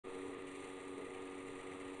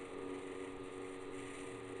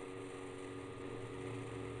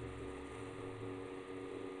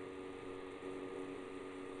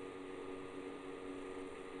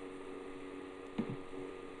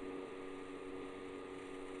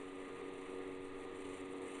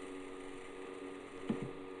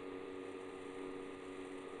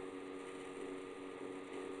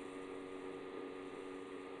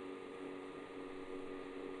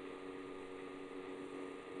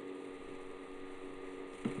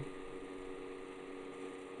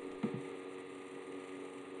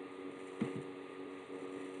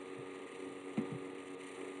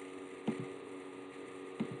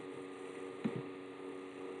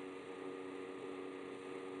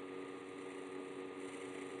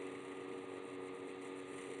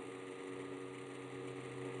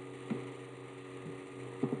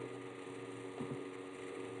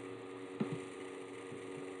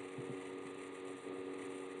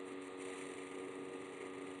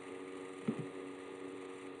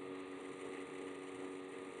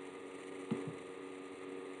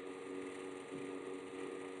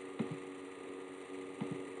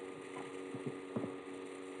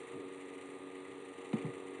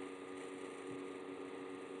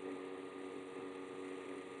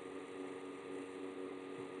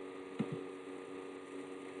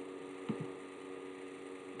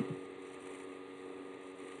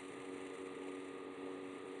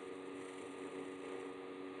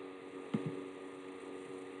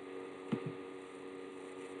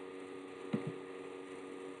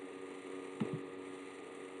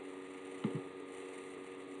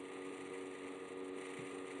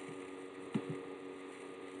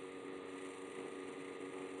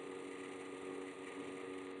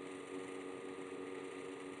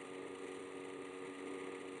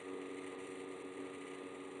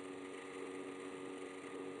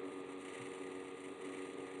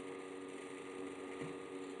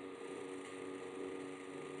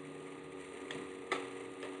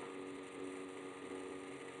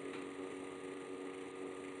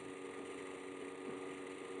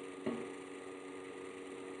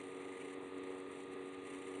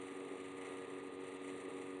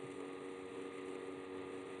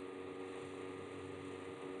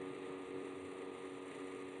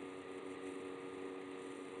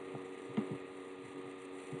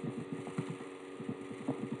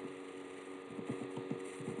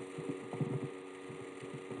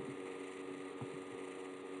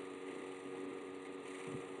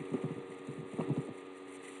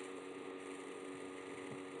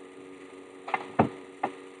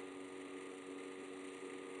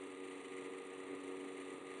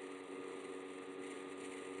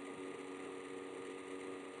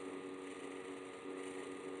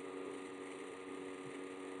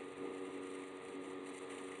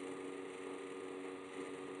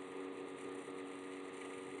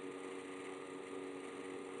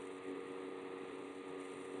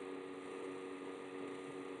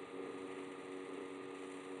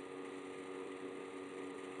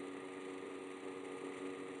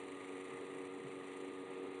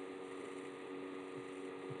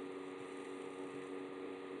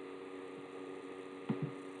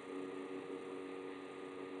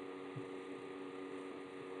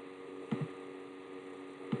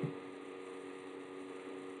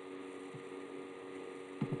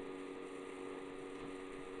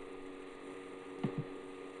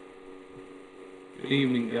Good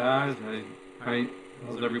evening, guys.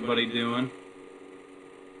 How's everybody doing?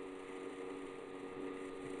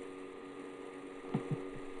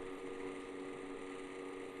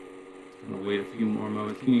 Gonna wait a few more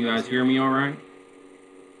moments. Can you guys hear me all right?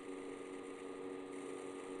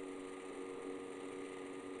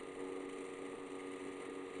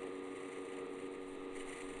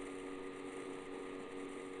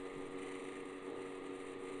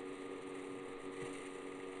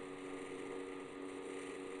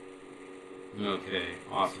 Okay,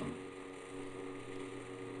 awesome.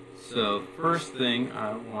 So, first thing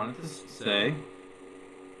I wanted to say,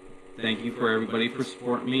 thank you for everybody for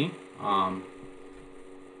supporting me.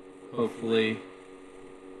 Hopefully,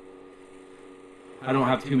 I don't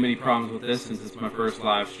have too many problems with this since it's my first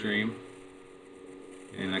live stream,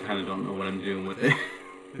 and I kind of don't know what I'm doing with it.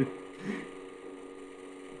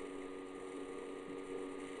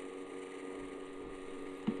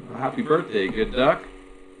 Happy birthday, good duck.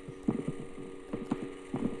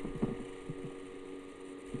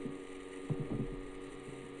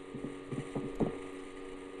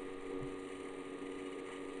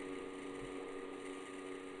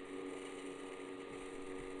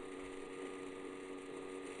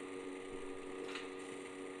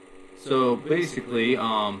 So basically,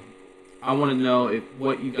 I want to know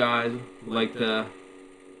what you guys would like to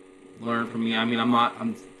learn from me. I mean,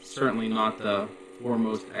 I'm certainly not the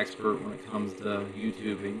foremost expert when it comes to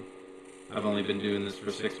YouTubing. I've only been doing this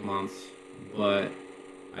for 6 months, but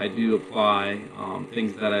I do apply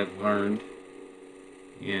things that I've learned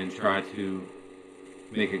and try to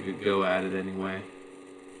make a good go at it anyway.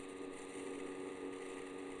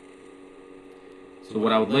 So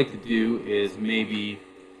what I would like to do is maybe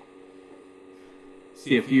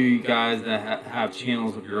see a few of you guys that have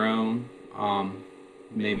channels of your own,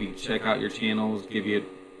 maybe check out your channels, give you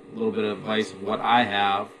a little bit of advice of what I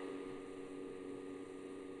have,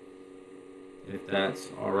 if that's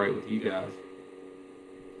alright with you guys.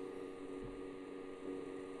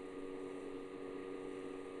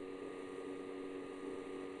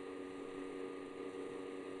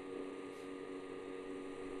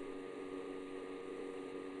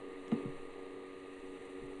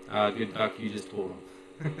 Good duck, you just told him.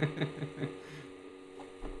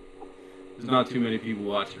 There's not too many people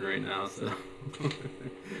watching right now, so.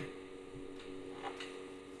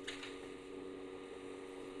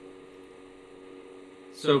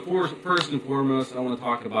 So first and foremost, I want to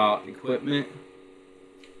talk about equipment.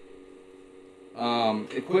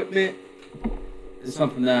 Equipment is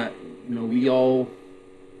something that, you know, we all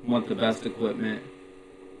want the best equipment.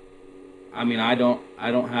 I mean, I don't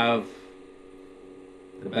have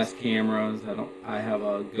the best cameras. I have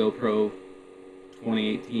a GoPro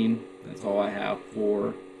 2018. That's all I have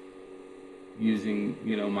for using,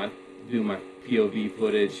 you know, doing my POV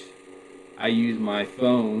footage. I use my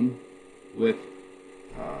phone with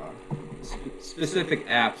specific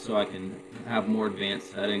apps so I can have more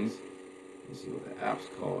advanced settings. Let's see what the app's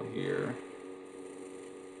called here.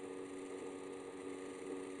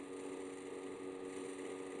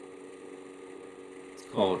 It's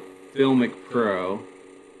called Filmic Pro.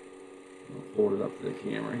 I'll hold it up to the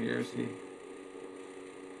camera here, see.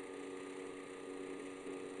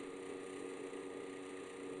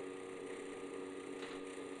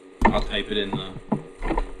 I'll type it in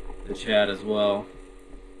the chat as well.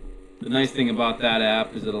 The nice thing about that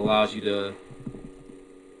app is it allows you to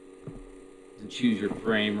choose your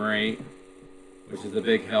frame rate, which is a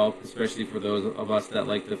big help, especially for those of us that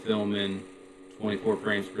like to film in 24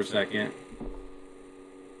 frames per second,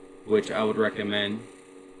 which I would recommend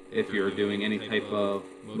if you're doing any type of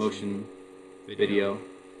motion video,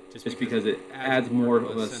 just because it adds more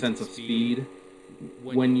of a sense of speed.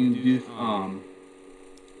 When you do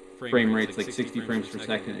frame rates like 60 frames per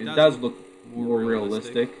second, it does look more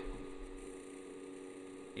realistic,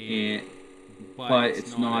 but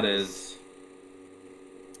it's not as,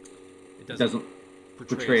 it doesn't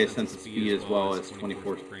portray a sense of speed as well as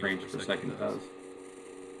 24 frames per second does.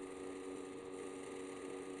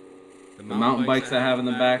 The mountain bikes I have in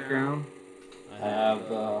the background, I have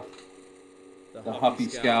the Huffy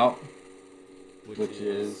Scout, which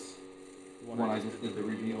is one I just did the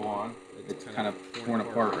review on. It's kind of torn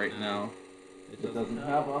apart right now. It doesn't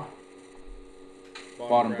have a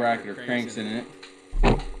bottom bracket or cranks in it.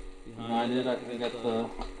 Behind it, I got the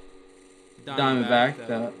Diamondback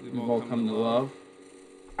that we've all come to love.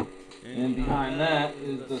 And behind that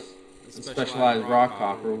is the Specialized rock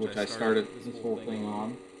hopper, which I started this whole thing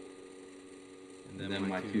on. And then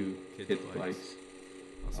my two kids' bikes.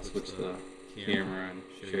 I'll switch the camera and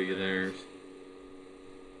show you theirs.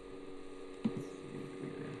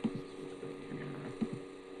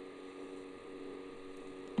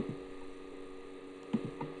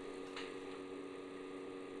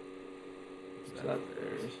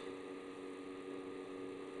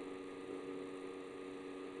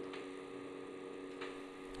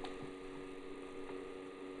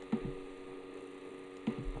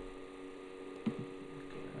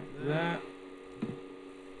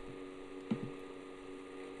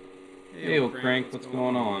 Hey, old crank, what's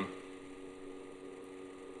going on?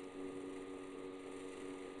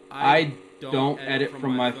 I don't edit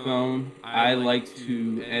from my phone. I like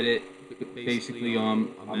to edit basically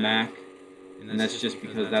on a Mac, and that's just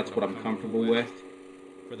because that's what I'm comfortable with.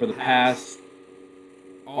 For the past,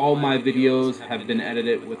 all my videos have been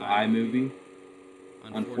edited with iMovie.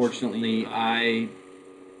 Unfortunately, I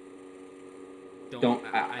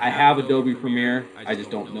have Adobe Premiere. I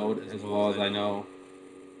just don't know it as well as I know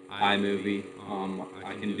iMovie.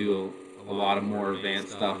 I can do a lot of more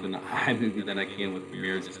advanced stuff in iMovie than I can with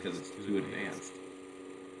Premiere just because it's too advanced.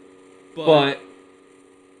 But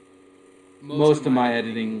most of my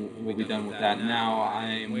editing will be done with that. Now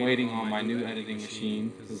I'm waiting on my new editing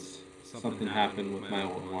machine because something happened with my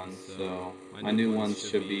old one. So my new ones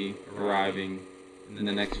should be arriving in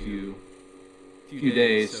the next few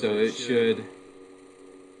days. So it should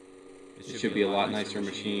be a lot nicer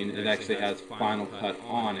machine. It actually has Final Cut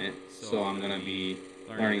on it, so I'm going to be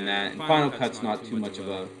learning that. And Final Cut's not too much of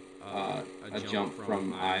a jump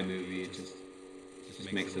from iMovie. It just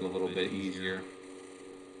makes it a little bit easier.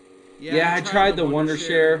 Yeah, I tried the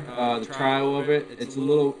Wondershare, the trial of it. It's a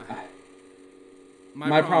little...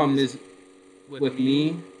 my problem is, with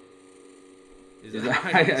me, is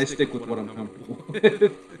I stick with what I'm comfortable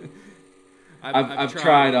with. I've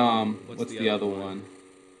tried, what's the other one?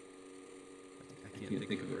 I can't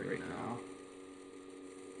think of it right now.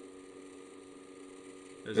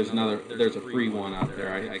 There's a free one out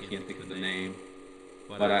there. I can't think of the name,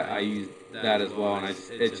 but I used that as well, and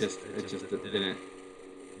it just didn't.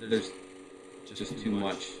 There's just too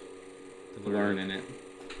much to learn in it.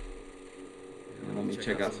 And let me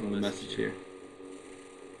check out some of the message here.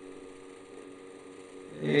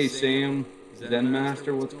 Hey Sam, Zen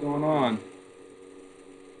Master, what's going on?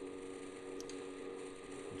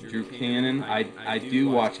 Drew Cannon, I do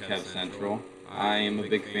watch Kev Central. I am a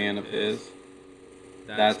big fan of his.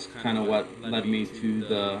 That's kind of what led me to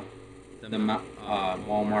the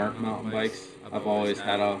Walmart mountain bikes. I've always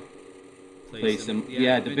had a place in,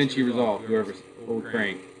 yeah, Da Vinci Resolve, whoever's old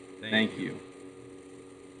crank. Thank you.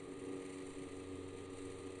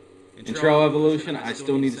 In Trail Evolution, I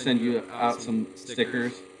still need to send you out some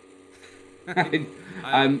stickers.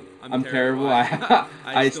 I'm terrible.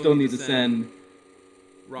 I still need to send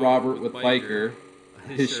Robert with Biker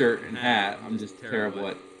his shirt and hat. I'm just terrible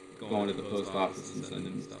at going to the post office and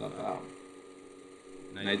sending stuff out.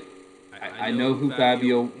 And I know who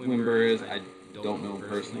Fabio Wimber is. I don't know him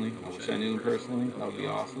personally. I wish I knew him personally. That would be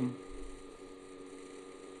awesome.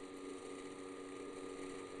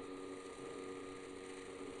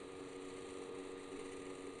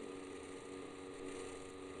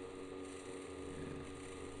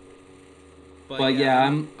 But yeah,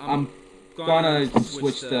 I'm gonna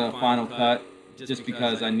switch to Final Cut just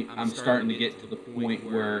because I'm starting to get to the point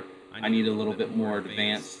where I need a little bit more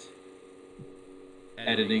advanced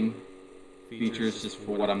editing features just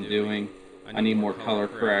for what I'm doing. I need more color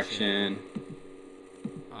correction.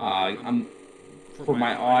 For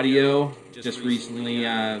my audio, just recently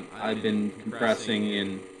I've been compressing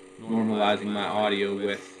and normalizing my audio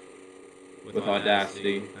with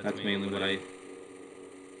Audacity. That's mainly what I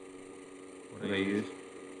use.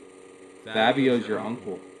 Fabio's your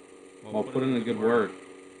uncle. Well, put in a good word.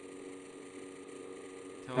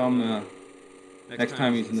 Tell him next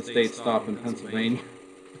time he's in the States, stop in Pennsylvania.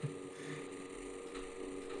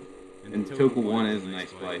 And Toka 1 is a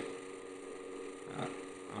nice bike.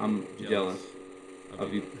 I'm jealous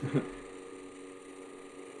of you,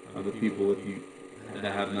 of the people with you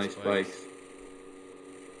that have nice bikes.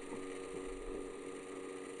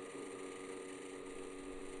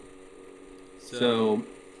 So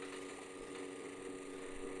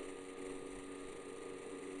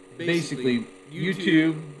basically,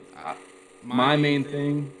 YouTube, my main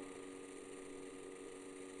thing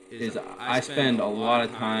is I spend a lot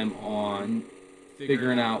of time on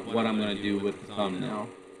figuring out what I'm going to do with the thumbnail.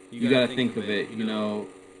 You got to think of it, you know,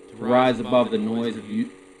 to rise above the noise of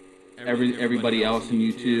everybody else in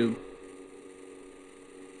YouTube.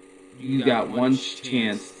 You got one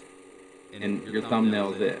chance, and your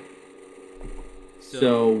thumbnail's it.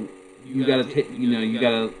 So you got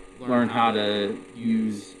to learn how to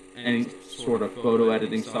use any sort of photo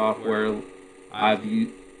editing software. I've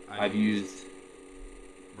used,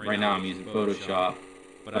 right now I'm using Photoshop,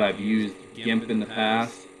 but I've used GIMP in the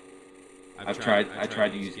past. I tried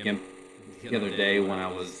to use GIMP the other day when I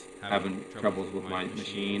was having troubles with my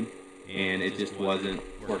machine, and it just wasn't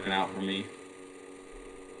working out for me.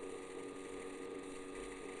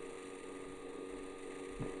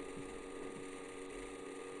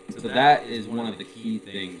 So that is one of the key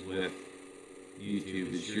things with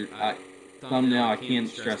YouTube is thumbnail, I can't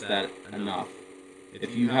stress that enough.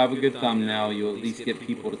 If you have a good thumbnail, you'll at least get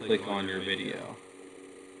people to click on your video.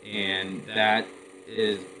 And that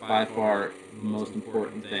is by far the most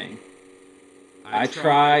important thing. I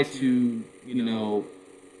try to, you know,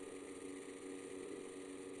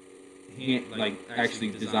 like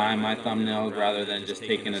actually design my thumbnails rather than just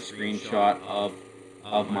taking a screenshot of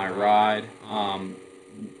my ride.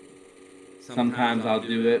 Sometimes I'll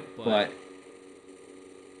do it, but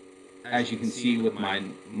as you can see with my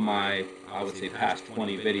I would say past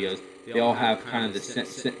 20 videos, they all have kind of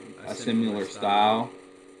a similar style,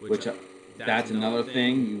 which that's another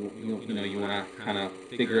thing. You know you want to kind of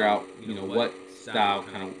figure out, you know, what style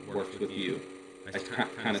kind of works with you. I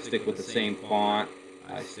kind of stick with the same font.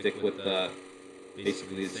 I stick with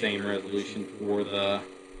basically the same resolution for the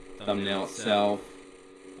thumbnail itself,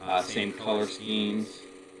 same color schemes.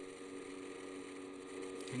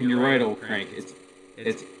 And you're right, old crank.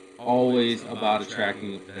 It's always about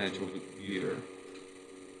attracting a potential viewer.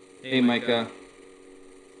 Hey, Micah.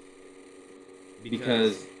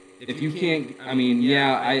 Because if you can't, I mean,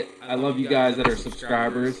 yeah, I love you guys that are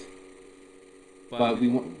subscribers, but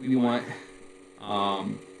we want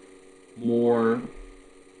more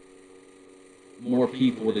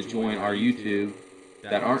people to join our YouTube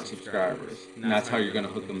that aren't subscribers, and that's how you're going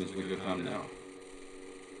to hook them, is with your thumbnail.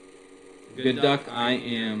 Good Duck, I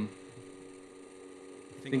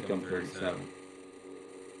think I'm 37.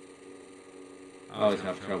 I always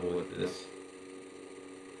have trouble with this.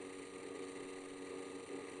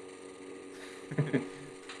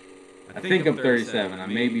 I think I'm 37. I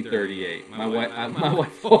may be 38. My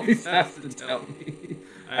wife always has to tell me.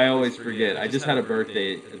 I always forget. I just had a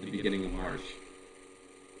birthday at the beginning of March.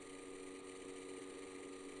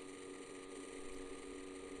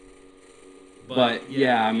 But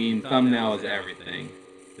yeah, I mean, thumbnail is everything.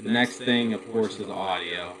 The next thing, of course, is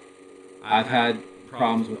audio. I've had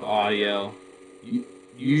problems with audio.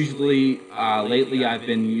 Usually, lately I've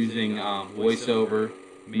been using voiceover,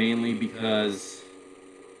 mainly because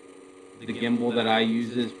the gimbal that I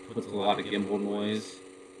use puts a lot of gimbal noise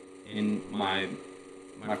in my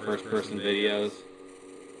first-person videos.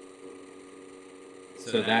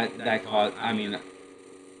 So that caused, I mean,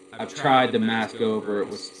 I've tried to mask over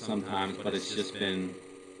it sometimes, but it's been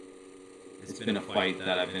a fight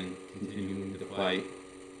that I've been continuing to fight.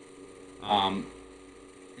 And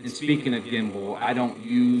speaking of gimbal, I don't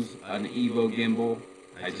use an Evo gimbal.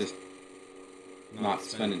 I'm not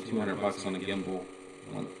spending $200 on a gimbal.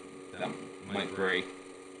 That might break.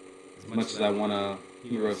 As much as I want a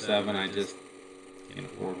Hero 7, I just can't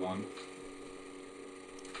afford one.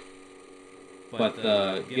 But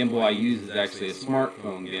the gimbal I use is actually a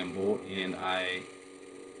smartphone gimbal, and I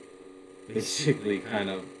basically kind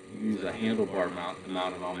of use a handlebar mount to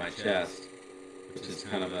mount it on my chest, which is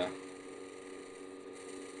kind of a...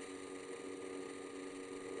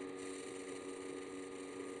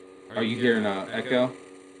 Are you hearing an echo,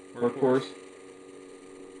 workhorse?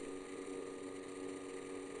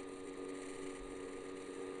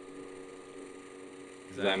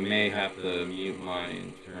 Because I may have to mute my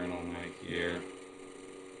internal mic here.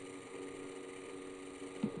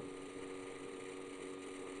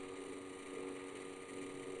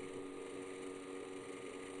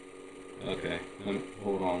 Okay, let me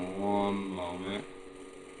hold on one moment.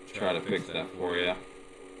 Try to fix that for you.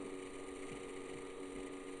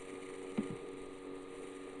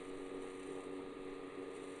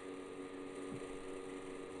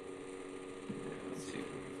 Let's see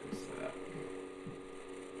if we can fix that.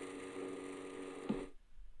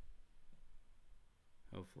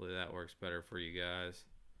 Hopefully that works better for you guys.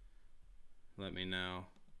 Let me know.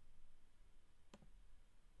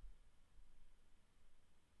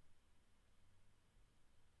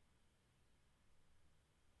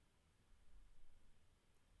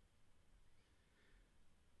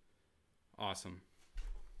 Awesome.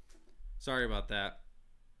 Sorry about that.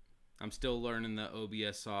 I'm still learning the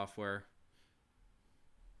OBS software.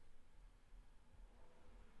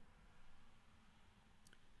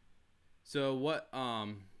 So what,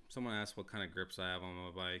 someone asked what kind of grips I have on my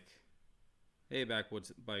bike. Hey,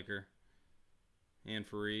 Backwoods Biker. And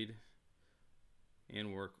Fareed.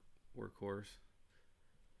 And Workhorse.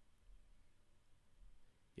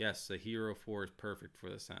 Yes, the Hero 4 is perfect for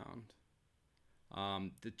the sound. The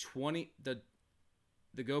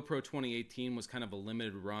GoPro 2018 was kind of a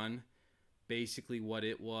limited run. Basically what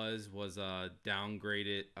it was a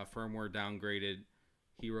firmware downgraded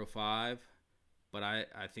Hero 5, but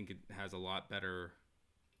I think it has a lot better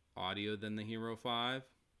audio than the Hero 5.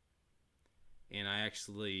 And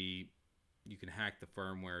you can hack the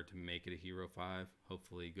firmware to make it a Hero 5.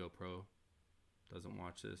 Hopefully GoPro doesn't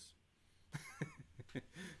watch this.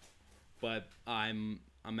 But I'm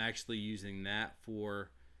actually using that for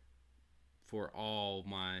all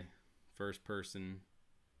my first person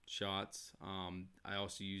shots. I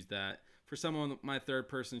also use that for some of my third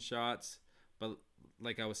person shots, but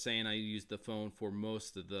like I was saying, I use the phone for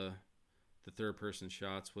most of the third person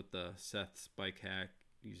shots with the Seth's bike hack,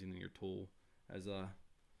 using your tool as a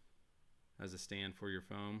stand for your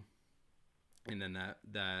phone. And then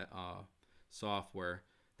that software,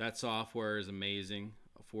 is amazing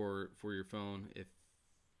for your phone.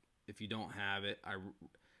 If you don't have it, I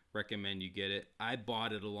recommend you get it. I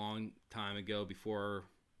bought it a long time ago before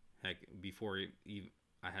I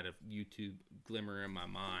had a YouTube glimmer in my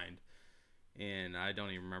mind, and I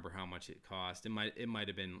don't even remember how much it cost. It might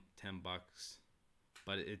have been $10,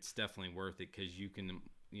 but it's definitely worth it because you can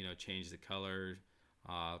change the color,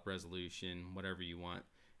 resolution, whatever you want.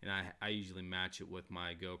 And I usually match it with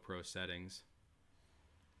my GoPro settings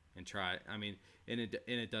and try. I mean, and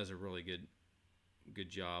it does a really good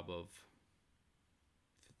job of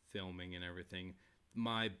filming and everything.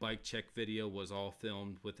 My bike check video was all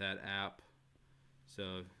filmed with that app.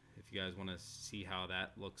 So if you guys want to see how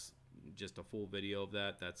that looks, just a full video of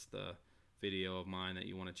that, that's the video of mine that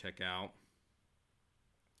you want to check out.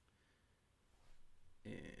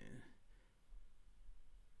 And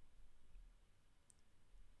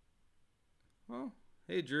well,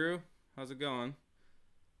 hey Drew, how's it going?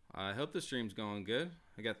 I hope the stream's going good.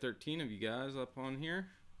 I got 13 of you guys up on here.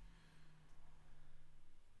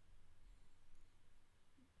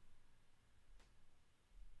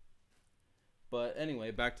 But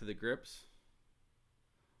anyway, back to the grips.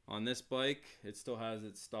 On this bike, it still has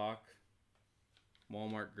its stock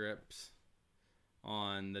Walmart grips.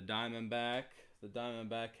 On the Diamondback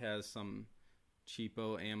has some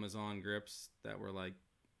cheapo Amazon grips that were like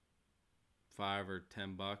 $5 or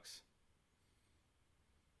 $10.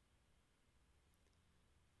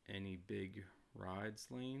 Any big rides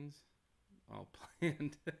lanes all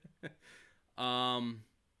planned?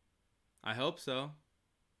 I hope so.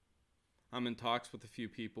 I'm in talks with a few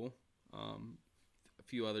people, a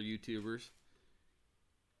few other YouTubers.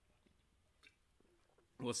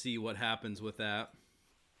 We'll see what happens with that.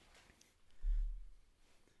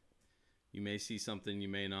 You may see something, you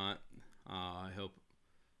may not. I hope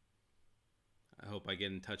I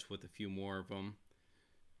get in touch with a few more of them.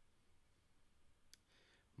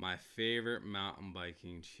 My favorite mountain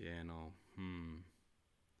biking channel.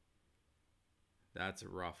 That's a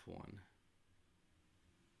rough one.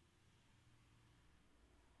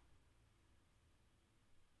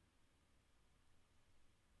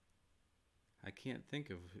 I can't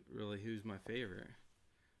think of really who's my favorite.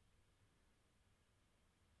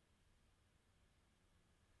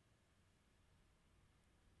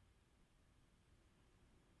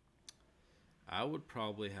 I would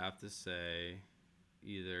probably have to say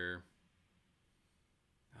either...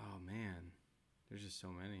 Oh man, there's just so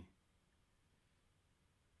many.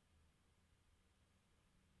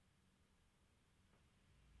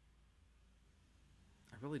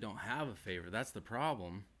 I really don't have a favorite. That's the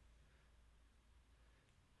problem.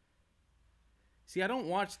 See, I don't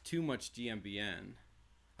watch too much GMBN.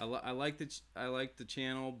 I like the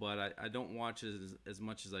channel, but I don't watch it as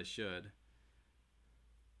much as I should.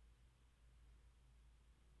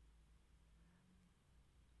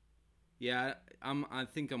 Yeah, I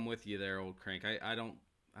think I'm with you there, old crank. I don't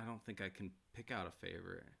think I can pick out a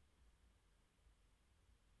favorite.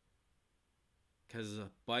 Cause a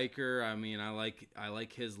biker, I mean, I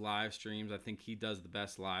like his live streams. I think he does the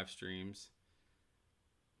best live streams.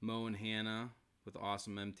 Mo and Hannah with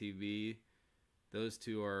Awesome MTB, those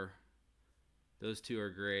two are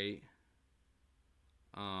great.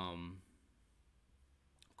 Of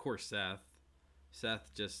course,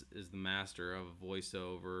 Seth just is the master of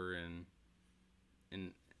voiceover and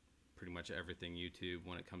pretty much everything YouTube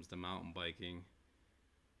when it comes to mountain biking.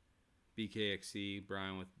 BKXC,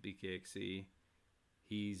 Brian with BKXC,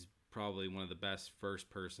 he's probably one of the best first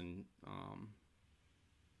person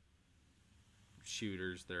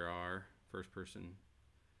shooters there are. First person,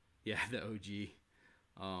 yeah, the OG.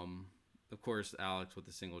 Of course, Alex with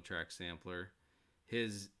the single track sampler.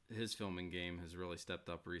 His filming game has really stepped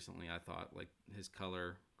up recently. I thought, like his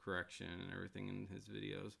color correction and everything in his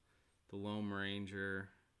videos. The Lone Ranger.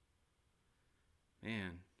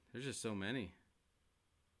 Man, there's just so many.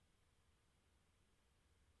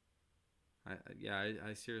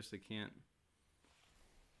 I seriously can't.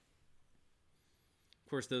 Of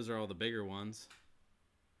course, those are all the bigger ones.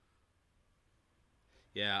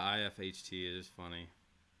 Yeah, IFHT is funny.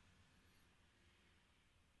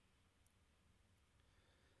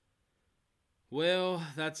 Well,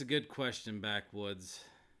 that's a good question, Backwoods.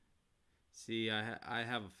 See, I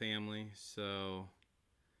have a family, so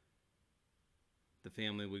the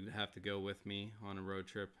family would have to go with me on a road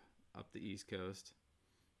trip up the East Coast.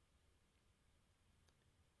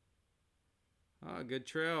 Oh, good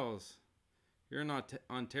trails. You're in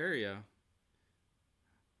Ontario.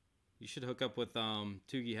 You should hook up with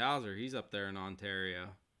Toogie Howser. He's up there in Ontario.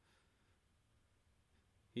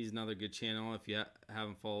 He's another good channel if you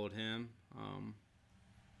haven't followed him.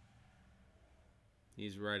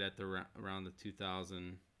 He's right at around the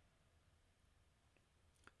 2,000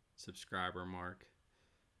 subscriber mark.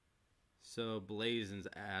 So Blazins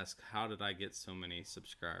asks, how did I get so many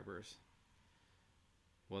subscribers?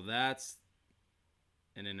 Well, that's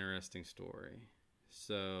an interesting story.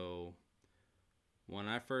 So when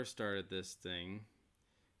I first started this thing,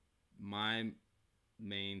 my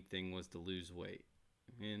main thing was to lose weight.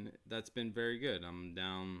 And that's been very good. I'm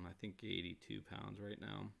down, I think, 82 pounds right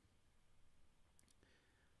now.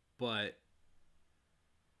 But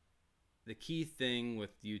the key thing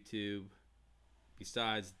with YouTube,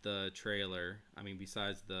 besides the trailer,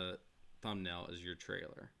 besides the thumbnail, is your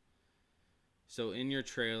trailer. So in your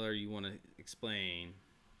trailer, you want to explain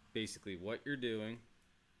basically what you're doing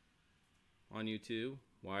on YouTube,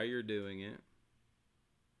 why you're doing it,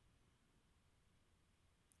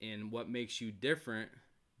 and what makes you different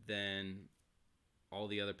than all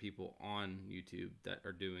the other people on YouTube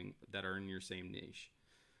that are in your same niche.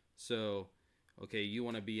 So, okay, you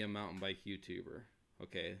want to be a mountain bike YouTuber.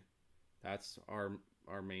 Okay, that's our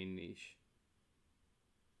main niche.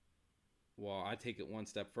 Well, I take it one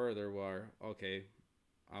step further where, okay,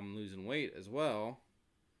 I'm losing weight as well.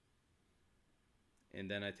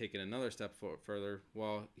 And then I take it another step further.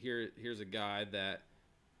 Well, here's a guy that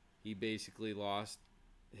he basically lost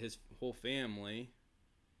his whole family.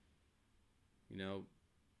 You know,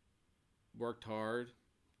 worked hard,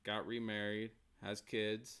 got remarried, has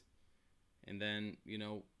kids, and then, you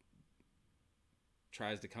know,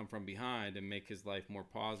 tries to come from behind and make his life more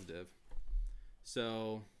positive.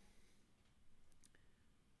 So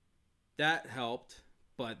that helped,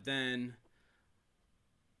 but then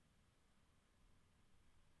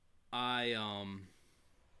I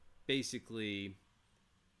basically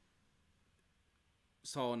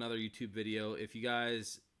saw another YouTube video. If you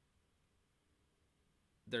guys,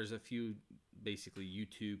 there's a few basically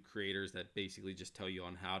YouTube creators that basically just tell you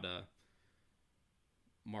on how to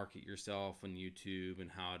market yourself on YouTube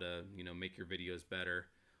and how to, you know, make your videos better.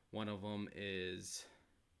 One of them is,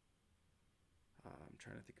 I'm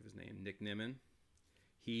trying to think of his name, Nick Nimmin.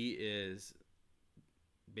 He is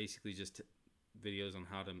basically just videos on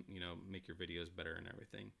how to, you know, make your videos better and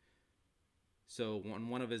everything. So on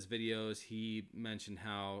one of his videos, he mentioned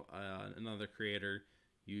how another creator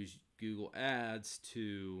used Google Ads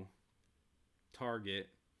to target,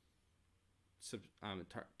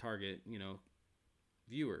 you know,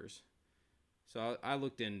 viewers. So I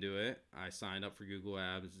looked into it. I signed up for Google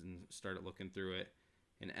Ads and started looking through it.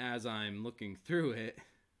 And as I'm looking through it,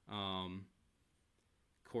 of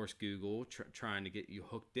course, Google trying to get you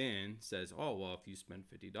hooked in says, oh, well, if you spend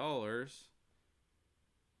 $50,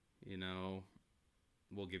 you know,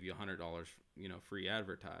 we'll give you $100, you know, free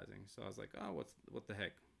advertising. So I was like, oh, what the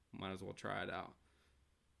heck? Might as well try it out.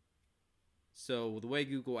 So the way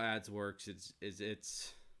Google Ads works is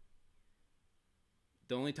it's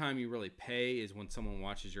the only time you really pay is when someone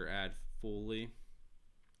watches your ad fully.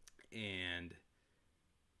 And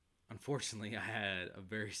unfortunately, I had a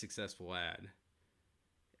very successful ad.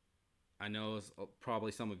 I know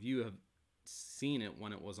probably some of you have seen it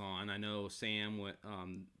when it was on. I know Sam,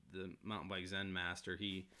 the Mountain Bike Zen Master,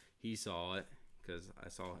 he saw it because I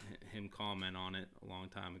saw him comment on it a long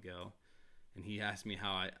time ago, and he asked me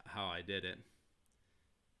how I did it.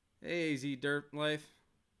 Hey, Z Dirt Life,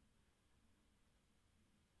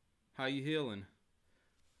 how you healing?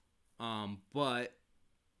 But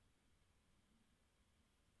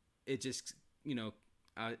it just, you know,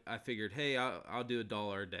 I figured, hey, I'll do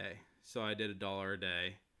 $1 a day. So I did $1 a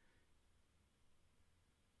day,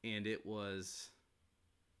 and it was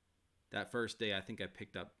that first day. I think I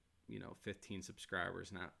picked up, you know, 15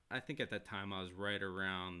 subscribers. Now I think at that time I was right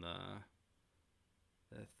around the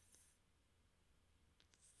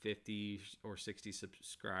 50 or 60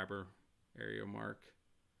 subscriber area mark.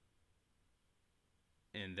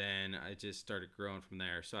 And then I just started growing from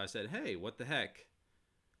there. So I said, hey, what the heck?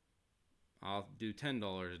 I'll do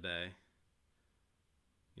 $10 a day.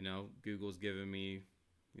 You know, Google's giving me,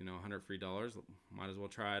 you know, $100 free. Might as well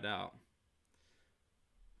try it out.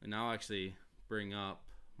 And I'll actually bring up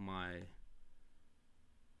my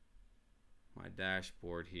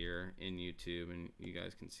dashboard here in YouTube, and you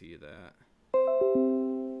guys can see that.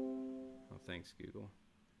 Oh, thanks, Google.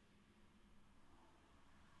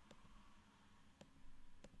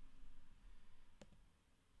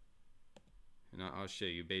 I'll show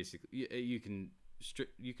you. Basically, you can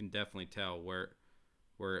definitely tell where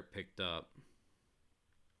it picked up.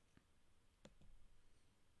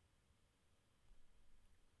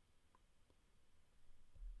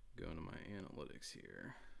 Going to my analytics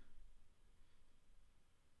here.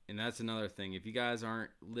 And that's another thing. If you guys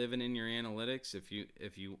aren't living in your analytics, if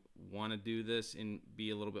you want to do this and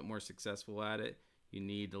be a little bit more successful at it, you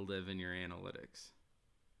need to live in your analytics.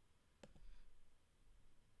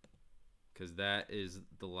 Because that is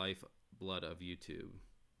the lifeblood of YouTube.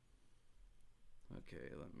 Okay,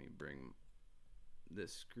 let me bring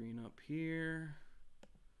this screen up here.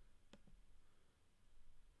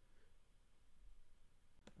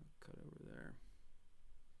 I'll cut over there.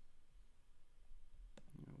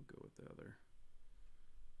 We'll go with the other.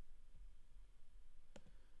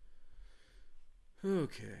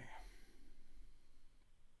 Okay.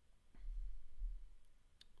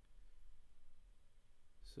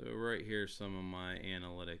 So right here, some of my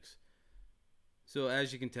analytics. So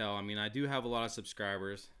as you can tell, I mean, I do have a lot of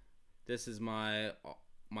subscribers. This is my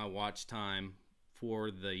watch time for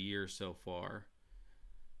the year so far.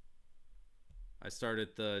 I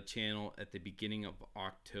started the channel at the beginning of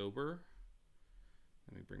October.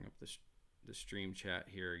 Let me bring up the stream chat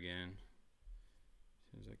here again.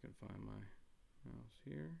 As soon as I can find my mouse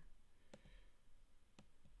here.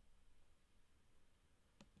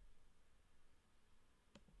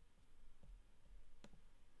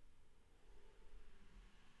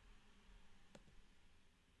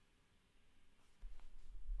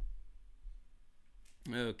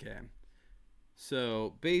 Okay,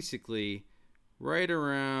 so basically right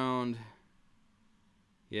around,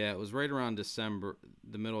 yeah, it was right around December,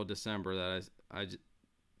 the middle of December, that I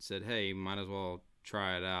said, hey, might as well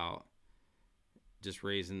try it out, just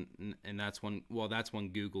raising. And that's when, well, that's when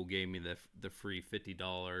Google gave me the free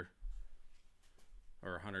 $50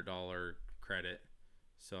 or $100 credit.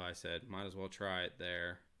 So I said, might as well try it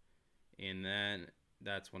there. And then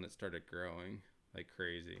that's when it started growing like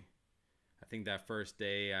crazy. I think that first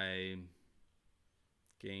day I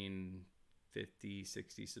gained 50,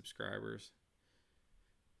 60 subscribers.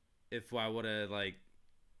 If I would have like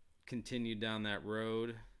continued down that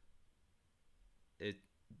road,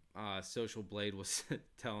 Social Blade was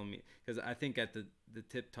telling me, because I think at the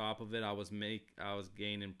tip top of it, I was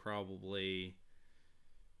gaining probably,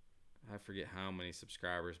 I forget how many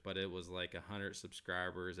subscribers, but it was like 100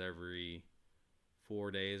 subscribers every 4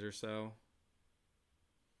 days or so.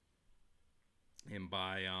 And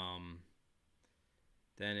by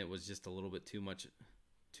then it was just a little bit too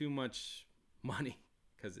much money,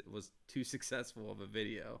 because it was too successful of a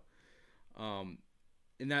video. And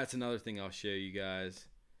that's another thing I'll show you guys.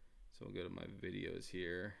 So we'll go to my videos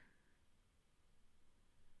here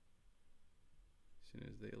as soon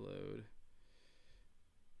as they load,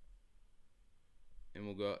 and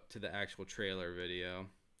we'll go to the actual trailer video.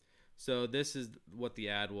 So this is what the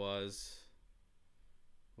ad was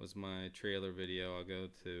my trailer video. I'll go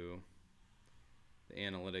to the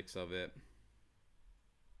analytics of it.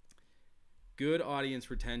 Good audience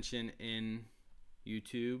retention in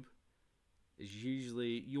YouTube is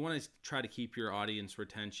usually, you want to try to keep your audience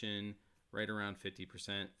retention right around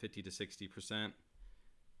 50%, 50 to 60%.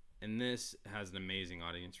 And this has an amazing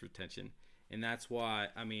audience retention. And that's why,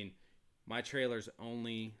 I mean, my trailer's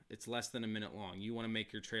it's less than a minute long. You want to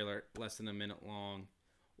make your trailer less than a minute long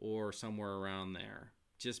or somewhere around there.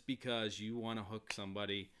 Just because you want to hook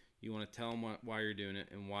somebody, you want to tell them why you're doing it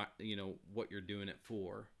and what you're doing it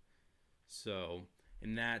for. So,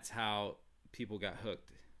 and that's how people got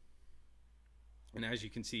hooked. And as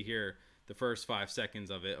you can see here, the first 5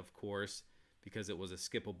 seconds of it, of course, because it was a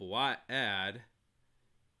skippable ad,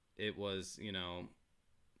 it was,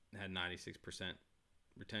 had 96%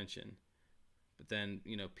 retention. But then,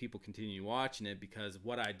 people continue watching it, because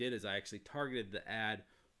what I did is I actually targeted the ad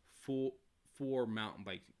for mountain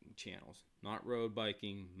biking channels, not road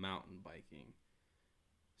biking, mountain biking.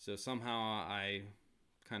 So somehow I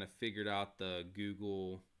kind of figured out the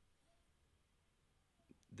Google,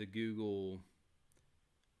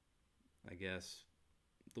 I guess,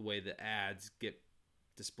 the way the ads get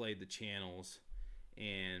displayed, the channels.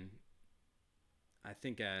 And I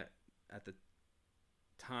think at the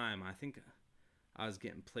time, I think I was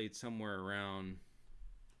getting played somewhere around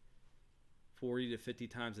 40 to 50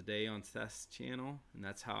 times a day on Seth's channel, and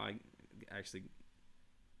that's how I actually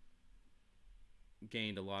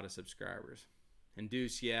gained a lot of subscribers. And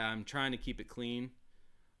Deuce, yeah, I'm trying to keep it clean,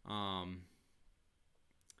 and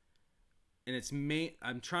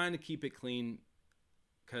I'm trying to keep it clean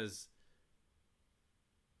because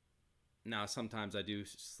now sometimes I do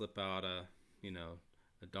slip out a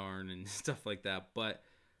darn and stuff like that, but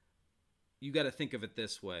you got to think of it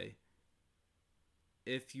this way.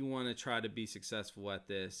 If you want to try to be successful at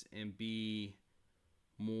this and be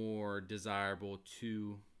more desirable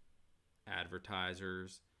to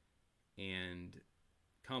advertisers and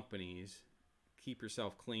companies, keep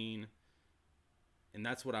yourself clean. And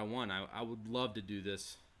that's what I want. I would love to do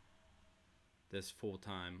this full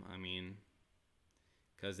time. I mean,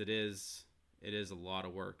 because it is a lot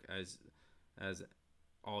of work, as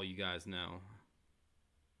all you guys know.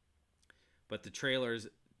 But the trailer's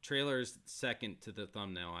second to the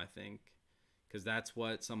thumbnail, I think, because that's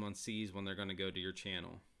what someone sees when they're going to go to your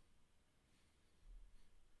channel.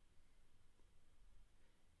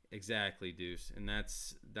 Exactly, Deuce, and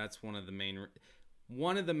that's one of the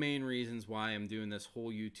main reasons why I'm doing this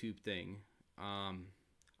whole YouTube thing.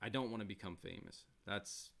 I don't want to become famous. I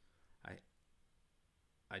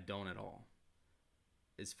don't at all.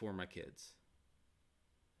 It's for my kids.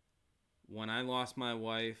 When I lost my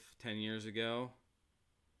wife 10 years ago,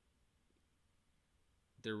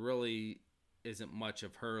 there really isn't much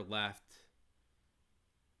of her left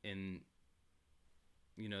in,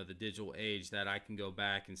 you know, the digital age that I can go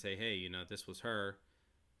back and say, hey, you know, this was her.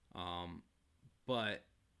 But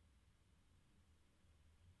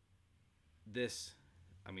this,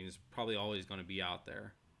 I mean, it's probably always going to be out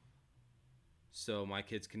there. So my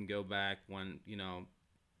kids can go back when, you know,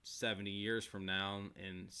 70 years from now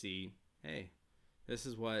and see, hey, this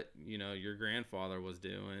is what, you know, your grandfather was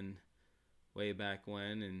doing way back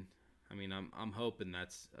when. And I mean, I'm hoping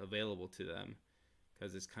that's available to them,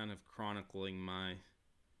 because it's kind of chronicling my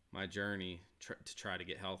journey to try to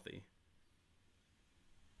get healthy.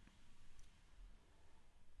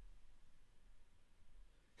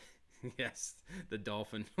 Yes, the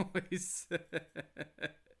dolphin noise.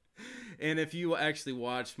 And if you actually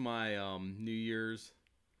watch my New Year's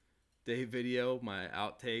Day video, my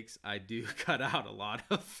outtakes, I do cut out a lot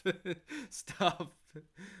of stuff.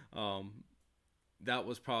 That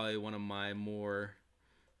was probably one of my more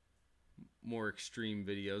extreme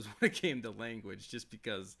videos when it came to language, just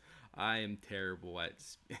because I am terrible at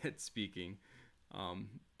speaking.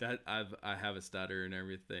 That I have a stutter and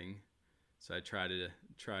everything, so I try to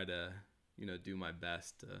you know, do my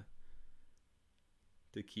best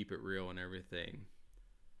to keep it real and everything.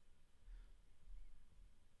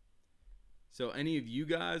 So any of you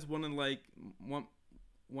guys want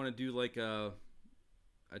to do like a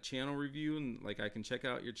channel review, and like I can check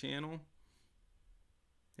out your channel?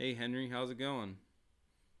 Hey Henry, how's it going?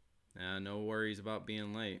 No worries about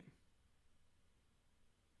being late.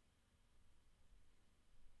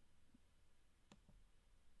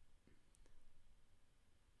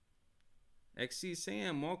 XC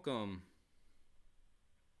Sam, welcome.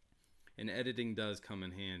 And editing does come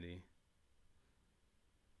in handy.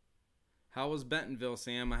 How was Bentonville,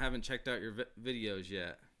 Sam? I haven't checked out your videos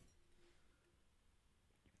yet.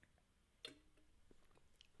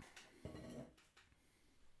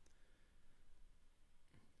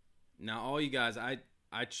 Now, all you guys, I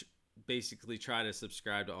basically try to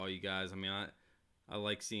subscribe to all you guys. I mean, I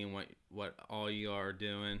like seeing what all you are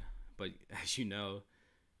doing, but as you know,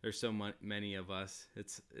 there's so many of us.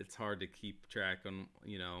 It's hard to keep track on,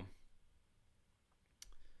 you know,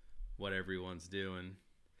 what everyone's doing.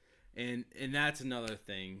 And that's another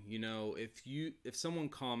thing, you know, if someone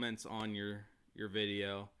comments on your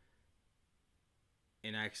video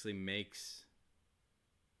and actually makes,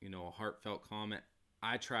 you know, a heartfelt comment,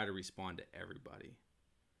 I try to respond to everybody.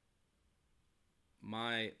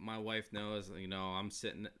 My wife knows, you know, I'm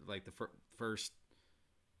sitting like the first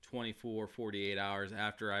 24, 48 hours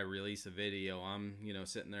after I release a video, I'm, you know,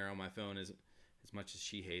 sitting there on my phone as much as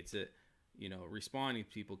she hates it, you know, responding to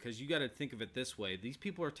people, because you got to think of it this way. These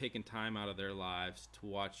people are taking time out of their lives to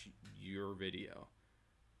watch your video.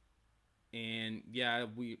 And yeah,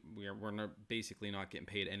 we're not, basically not getting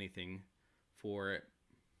paid anything for it.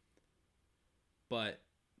 But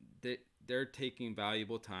they're taking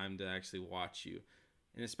valuable time to actually watch you.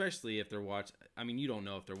 And especially if they're I mean, you don't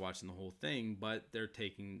know if they're watching the whole thing, but they're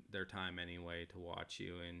taking their time anyway to watch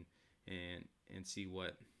you and see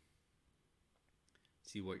what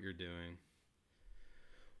you're doing.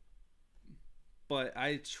 But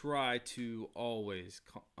I try to always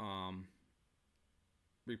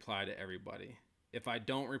reply to everybody. If I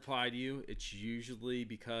don't reply to you, it's usually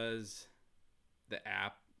because the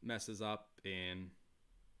app messes up, and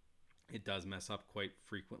it does mess up quite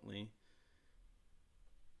frequently.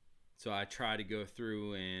 So I try to go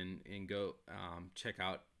through and go check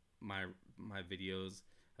out my videos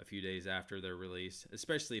a few days after they're released,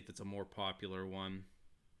 especially if it's a more popular one,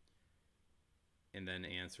 and then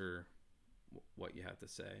answer what you have to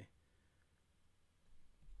say.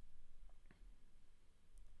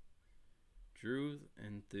 Drew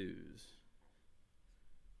Enthuse.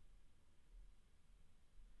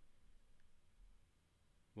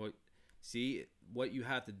 See, what you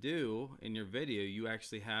have to do in your video, you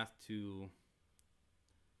actually have to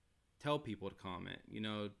tell people to comment. You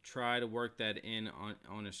know, try to work that in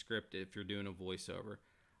on a script if you're doing a voiceover.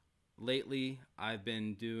 Lately, I've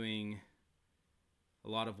been doing a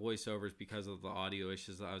lot of voiceovers because of the audio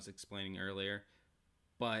issues I was explaining earlier.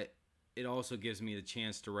 But it also gives me the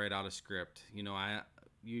chance to write out a script. You know, I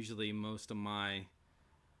usually most of my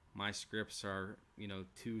scripts are, you know,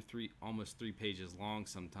 2, 3, almost 3 pages long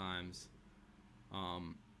sometimes.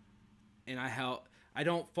 And I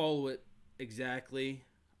don't follow it exactly.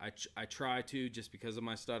 I try to, just because of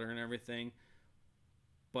my stutter and everything.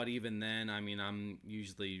 But even then, I mean, I'm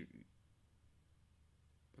usually...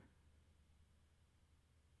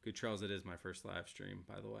 Good Trails, it is my first live stream,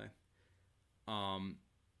 by the way.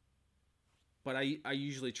 But I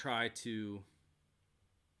usually try to,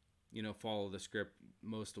 you know, follow the script,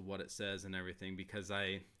 most of what it says and everything, because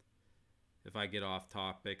if I get off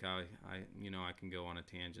topic, I you know, I can go on a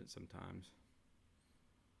tangent sometimes.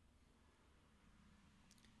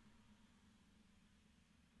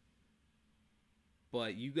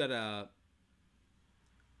 But you gotta,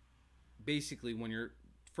 basically, when you're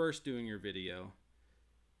first doing your video,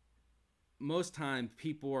 most time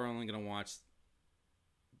people are only gonna watch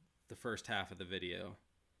the first half of the video.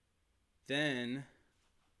 Then,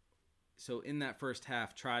 so in that first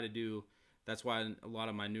half, try to do, that's why in a lot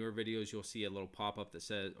of my newer videos, you'll see a little pop-up that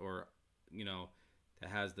says, or, you know, that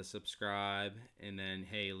has the subscribe, and then,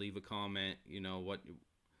 hey, leave a comment, you know, what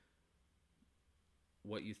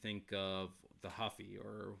you think of the Huffy,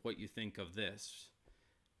 or what you think of this.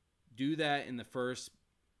 Do that in the first,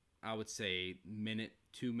 I would say,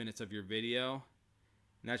 2 minutes of your video.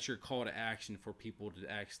 And that's your call to action for people to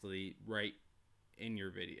actually write in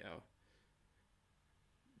your video.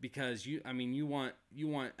 Because you want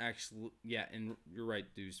actually, yeah, and you're right,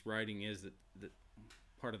 Deuce. Writing is the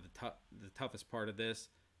part of the toughest part of this.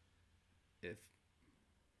 If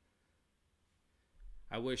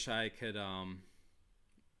I wish I could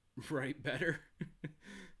write better,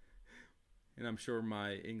 and I'm sure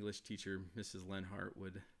my English teacher, Mrs. Lenhart,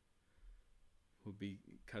 would be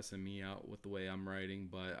cussing me out with the way I'm writing,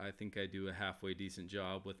 but I think I do a halfway decent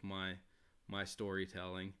job with my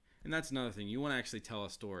storytelling. And that's another thing. You want to actually tell a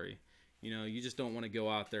story. You know, you just don't want to go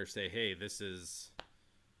out there and say, hey, this is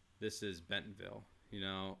Bentonville. You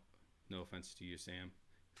know, no offense to you, Sam,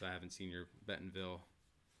 because I haven't seen your Bentonville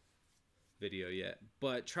video yet.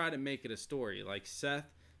 But try to make it a story. Like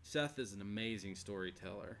Seth is an amazing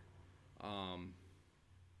storyteller.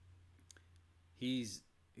 He's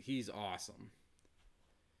awesome.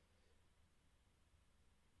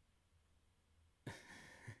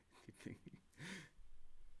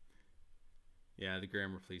 Yeah, the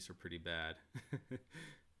grammar police are pretty bad.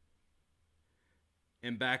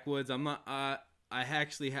 And Backwoods, I'm not. I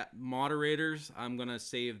actually have moderators. I'm gonna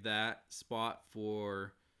save that spot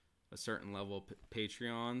for a certain level of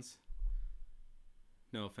Patreons.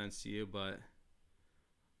 No offense to you, but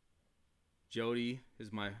Jody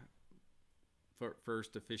is my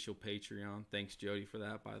first official Patreon. Thanks, Jody, for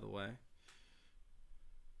that, by the way.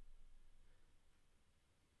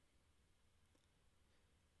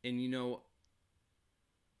 And you know,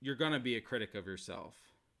 you're going to be a critic of yourself.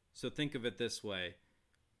 So think of it this way.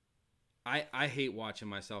 I hate watching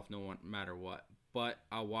myself no matter what. But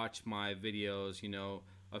I'll watch my videos, you know,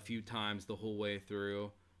 a few times the whole way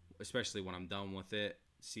through, especially when I'm done with it.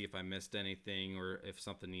 See if I missed anything or if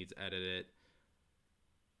something needs edited.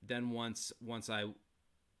 Then once I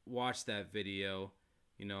watch that video,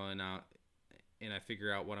 you know, and I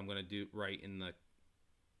figure out what I'm going to do right in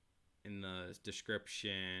the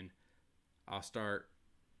description, I'll start,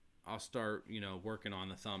 you know, working on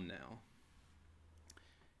the thumbnail.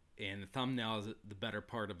 And the thumbnail is the better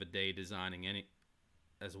part of a day designing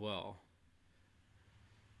as well.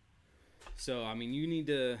 So, I mean, you need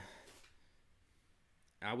to...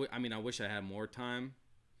 I wish I had more time.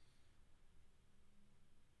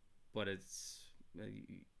 But you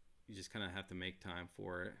just kind of have to make time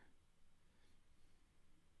for it.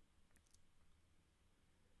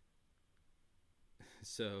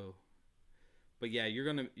 So... But yeah, you're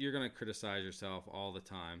gonna criticize yourself all the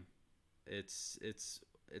time. It's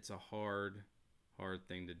a hard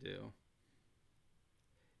thing to do.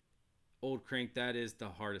 Old Crank, that is the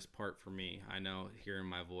hardest part for me. I know, hearing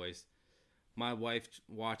my voice. My wife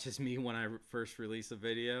watches me when I first release a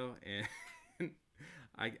video, and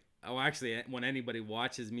actually, when anybody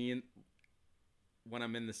watches me when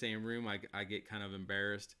I'm in the same room, I get kind of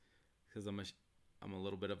embarrassed because I'm a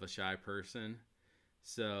little bit of a shy person.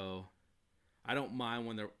 So I don't mind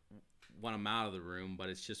when I'm out of the room, but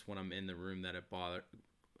it's just when I'm in the room that it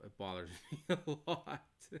bothers me a lot.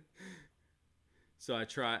 So I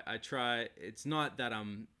try. It's not that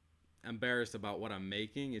I'm embarrassed about what I'm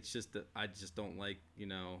making. It's just that I just don't like,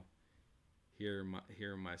 hear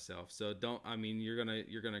myself. So don't. I mean, you're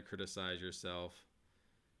gonna criticize yourself.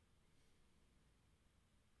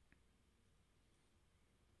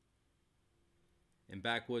 In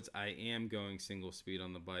backwoods, I am going single speed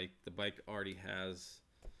on the bike. The bike already has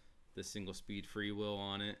the single speed freewheel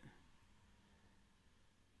on it.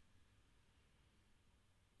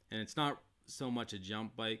 And it's not so much a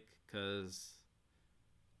jump bike because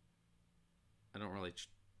I don't really,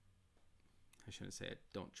 I shouldn't say I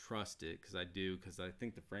don't trust it, because I do, because I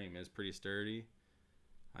think the frame is pretty sturdy.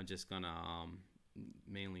 I'm just going to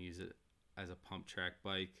mainly use it as a pump track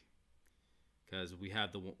bike, because we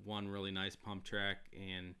have the one really nice pump track,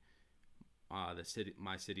 and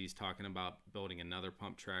my city's talking about building another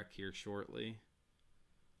pump track here shortly.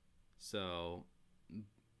 So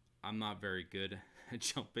I'm not very good at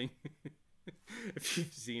jumping. If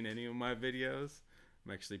you've seen any of my videos,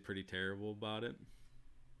 I'm actually pretty terrible about it.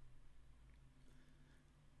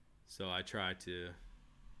 So I try to,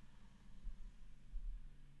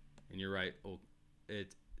 and you're right,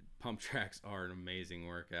 pump tracks are an amazing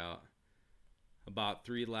workout. About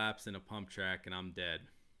 3 laps in a pump track and I'm dead.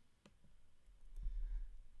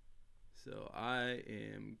 So I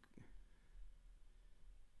am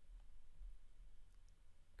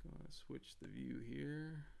gonna switch the view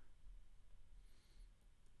here.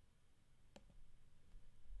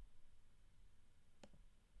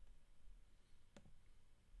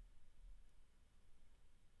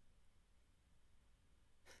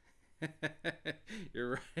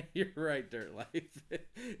 You're right. You're right, Dirt Life.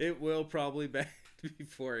 It will probably bend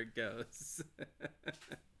before it goes.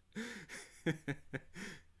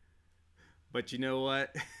 But you know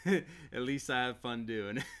what? At least I have fun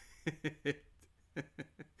doing it.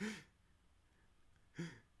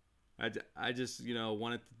 I just,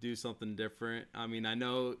 wanted to do something different. I mean, I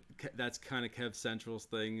know that's kind of Kev Central's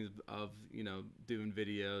thing of, doing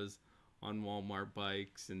videos on Walmart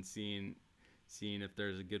bikes and seeing if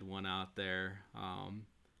there's a good one out there.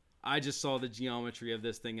 I just saw the geometry of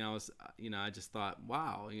this thing and I was, I just thought,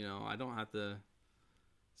 wow, I don't have to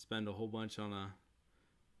spend a whole bunch on a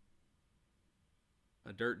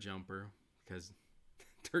dirt jumper, because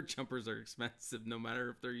dirt jumpers are expensive no matter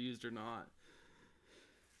if they're used or not.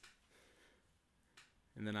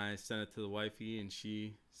 And then I sent it to the wifey and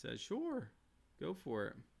she said, sure, go for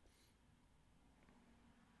it.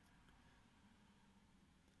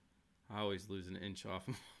 I always lose an inch off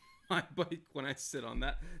my bike when I sit on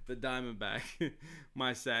the Diamondback.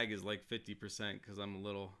 My sag is like 50% because I'm a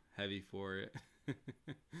little heavy for it.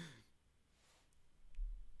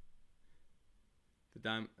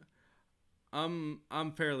 I'm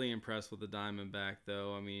fairly impressed with the Diamondback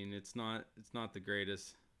though. I mean, it's not the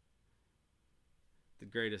greatest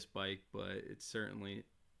bike, but it certainly,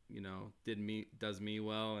 does me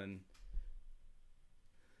well, and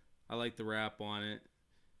I like the wrap on it.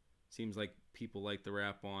 Seems like people like the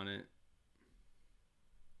wrap on it.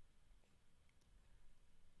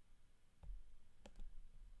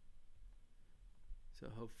 So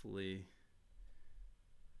hopefully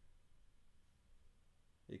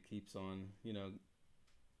it keeps on,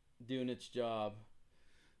 doing its job.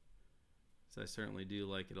 So I certainly do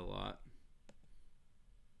like it a lot.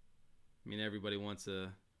 I mean, everybody wants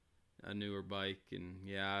a newer bike, and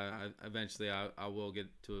yeah, eventually I will get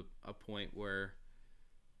to a point where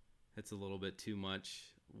it's a little bit too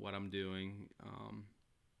much what I'm doing.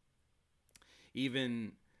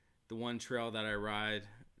 Even the one trail that I ride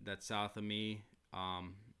that's south of me,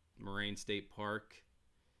 Moraine State Park,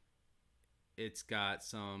 it's got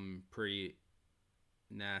some pretty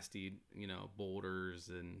nasty, boulders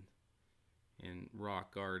and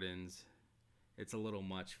rock gardens. It's a little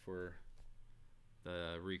much for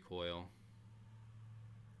the recoil.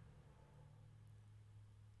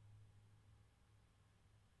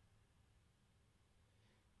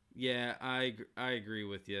 Yeah, I agree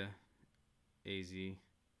with you, AZ.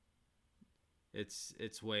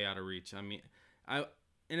 It's way out of reach. I mean, and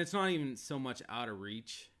it's not even so much out of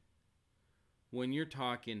reach. When you're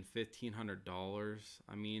talking $1,500,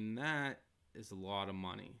 I mean, that is a lot of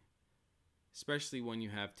money, especially when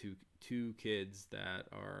you have two kids that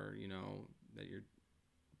are, that you're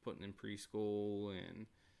putting in preschool, and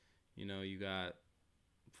you got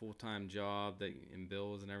full-time job and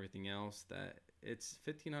bills and everything else. That it's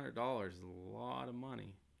 $1,500 is a lot of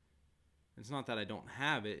money. It's not that I don't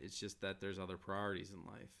have it, it's just that there's other priorities in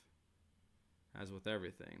life, as with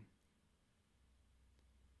everything.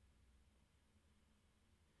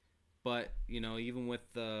 But you know, even with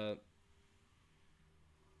the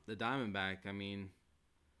Diamondback, I mean,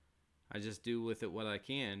 I just do with it what I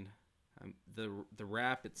can. The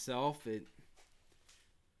wrap itself,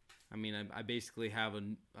 I mean, I basically have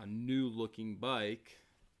a new looking bike,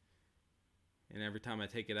 and every time I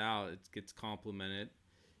take it out, it gets complimented.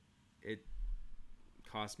 It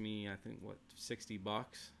cost me, I think, what, $60.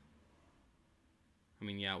 I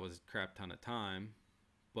mean, yeah, it was a crap ton of time,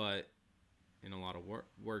 but in a lot of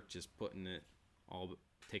work just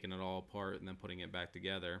taking it all apart and then putting it back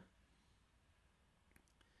together.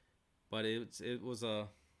 But it was a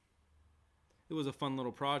fun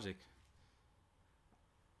little project.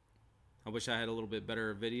 I wish I had a little bit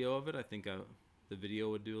better video of it. I think the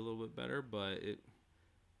video would do a little bit better, but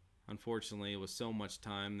unfortunately it was so much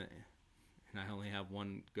time and I only have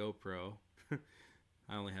one GoPro.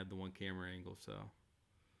 I only had the one camera angle, so.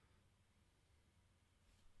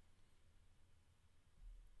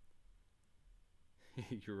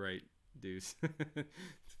 You're right, Deuce.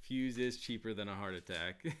 Fuse is cheaper than a heart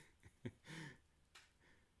attack.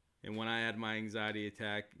 And when I had my anxiety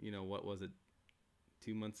attack, you know, what was it,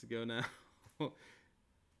 2 months ago now?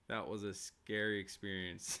 That was a scary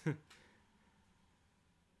experience.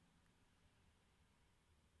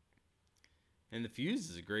 And the Fuse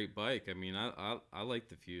is a great bike. I mean, I like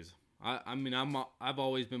the Fuse. I mean, I've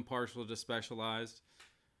always been partial to Specialized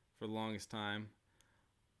for the longest time.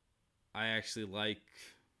 I actually like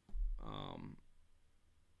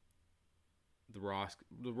the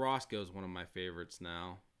Roscoe is one of my favorites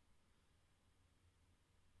now.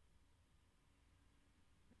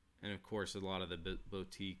 And of course, a lot of the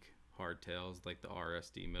boutique hardtails like the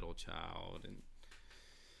RSD Middle Child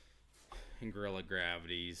and Gorilla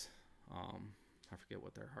Gravities. I forget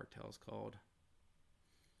what their hardtail's called.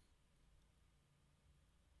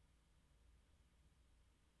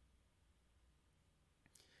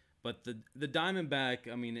 But the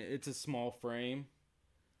Diamondback, I mean, it's a small frame.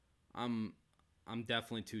 I'm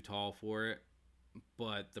definitely too tall for it,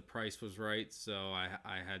 but the price was right, so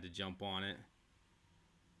I had to jump on it.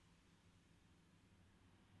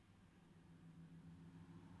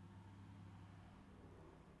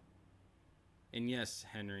 And yes,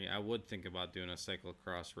 Henry, I would think about doing a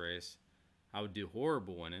cyclocross race. I would do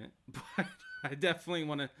horrible in it, but I definitely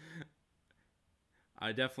want to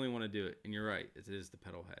do it. And you're right, it is the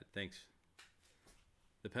pedal head. Thanks.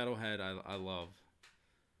 The pedal head I love.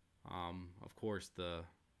 Of course, I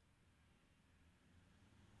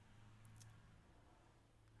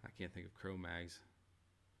can't think of Cro-Mags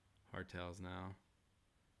hardtails now.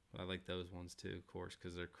 But I like those ones too, of course,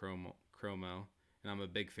 because they're chromo. And I'm a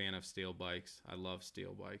big fan of steel bikes. I love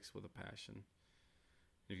steel bikes with a passion.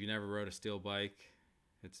 If you never rode a steel bike,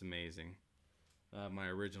 it's amazing. My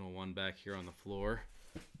original one back here on the floor.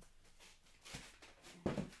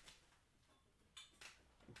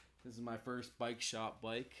 This is my first bike shop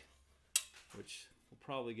bike, which will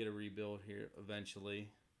probably get a rebuild here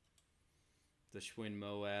eventually. The Schwinn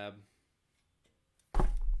Moab.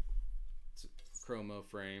 It's a chromo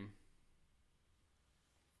frame.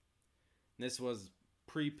 This was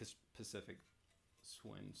pre-Pacific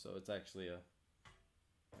Schwinn, so it's actually a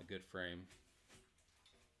good frame.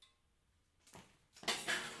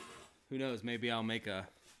 Who knows? Maybe I'll make a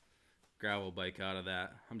gravel bike out of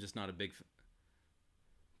that. I'm just not a big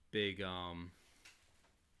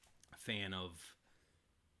fan of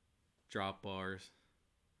drop bars.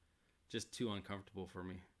 Just too uncomfortable for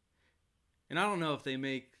me. And I don't know if they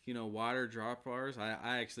make, you know, wider drop bars.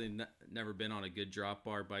 I actually never been on a good drop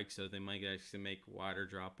bar bike, so they might actually make wider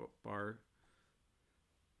drop bar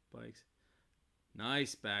bikes.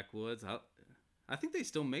 Nice backwoods. I think they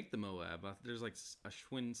still make the Moab. There's like a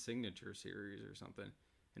Schwinn Signature series or something.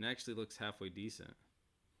 And it actually looks halfway decent.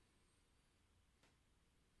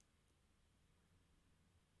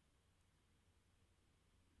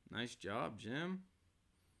 Nice job, Jim.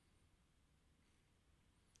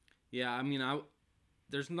 Yeah, I mean,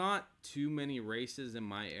 there's not too many races in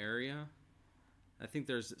my area. I think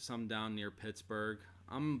there's some down near Pittsburgh.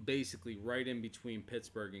 I'm basically right in between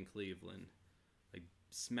Pittsburgh and Cleveland. Like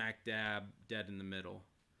smack dab, dead in the middle.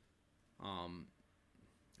 I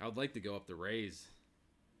would like to go up the Rays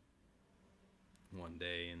one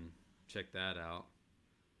day and check that out.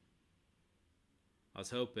 I was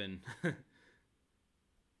hoping...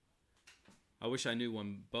 I wish I knew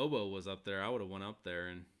when Bobo was up there. I would have went up there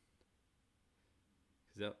and...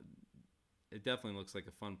 Cause it definitely looks like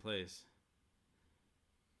a fun place.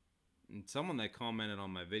 And someone that commented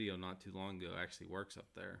on my video not too long ago actually works up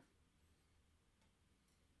there.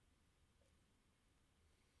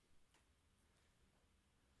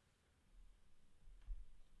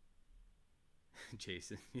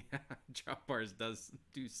 Jason, yeah, drop bars does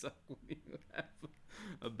do suck when you have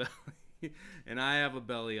a belly, and I have a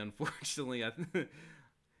belly, unfortunately.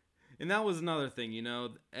 And that was another thing, you know,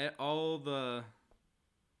 all the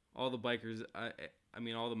bikers, I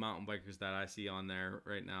mean, all the mountain bikers that I see on there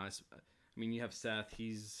right now. I mean, you have Seth.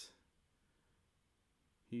 He's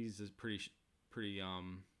a pretty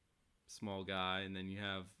small guy, and then you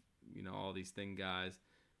have, you know, all these thin guys.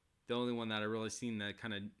 The only one that I really seen that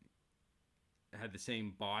kind of had the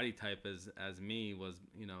same body type as me was,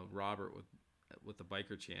 you know, Robert with the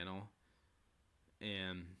biker channel,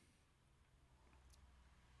 and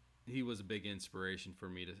he was a big inspiration for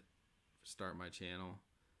me to start my channel,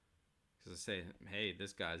 because I say, hey,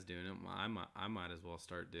 this guy's doing it, I might as well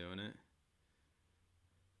start doing it.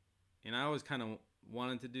 And I always kind of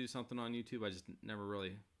wanted to do something on YouTube. I just never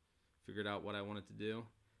really figured out what I wanted to do.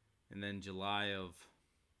 And then July of,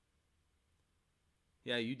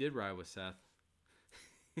 yeah, you did ride with Seth.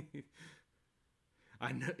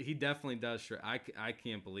 I know he definitely does. I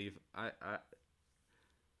can't believe I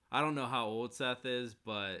don't know how old Seth is,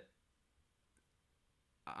 but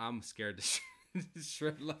I'm scared to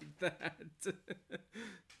shred like that.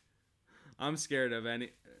 I'm scared of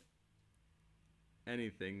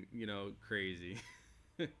anything, you know, crazy.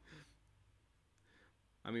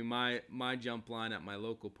 I mean, my jump line at my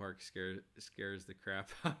local park scares the crap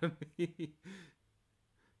out of me.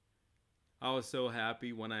 I was so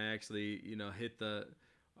happy when I actually, you know, hit the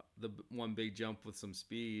one big jump with some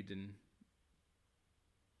speed. And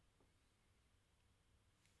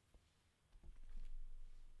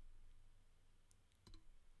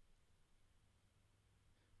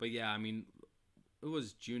but yeah, I mean, it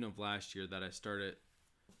was June of last year that I started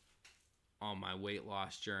on my weight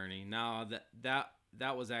loss journey. Now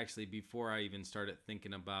that was actually before I even started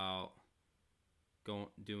thinking about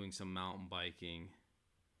doing some mountain biking.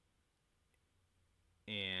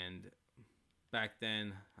 And back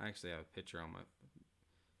then, I actually have a picture on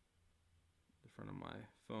the front of my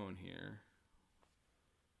phone here.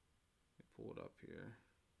 Let me pull it up here.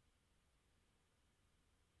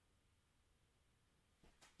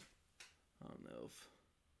 I don't know if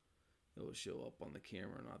it will show up on the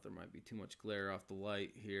camera or not. There might be too much glare off the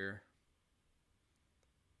light here.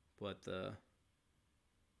 But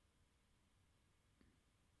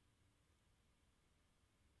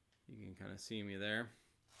you can kind of see me there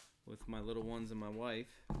with my little ones and my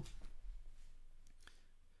wife.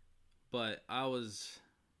 But I was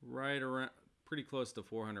right around, pretty close to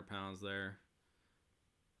 400 pounds there.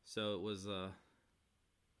 So it was,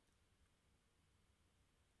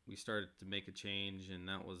 we started to make a change, and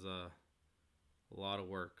that was a lot of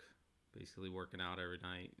work, basically working out every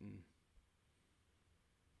night.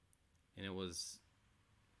 And it was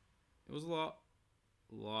a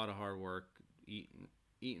lot of hard work,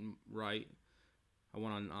 eating right. I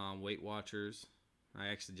went on Weight Watchers. I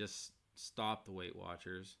actually just stopped the Weight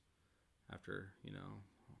Watchers after, you know,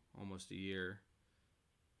 almost a year.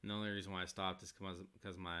 And the only reason why I stopped is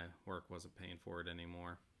because my work wasn't paying for it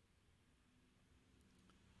anymore.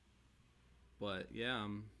 But yeah,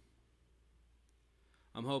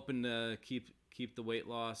 I'm hoping to keep the weight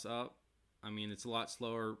loss up. I mean, it's a lot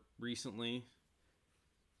slower recently,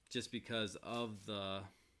 just because of the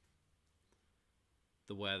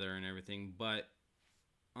weather and everything. But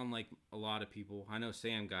unlike a lot of people, I know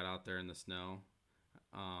Sam got out there in the snow,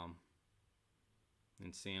 and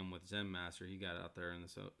Sam with Zen Master, he got out there in the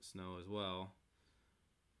snow as well.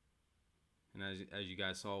 And as you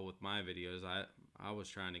guys saw with my videos, I was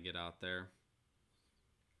trying to get out there.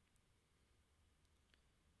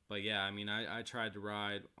 But yeah, I mean, I tried to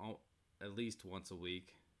ride at least once a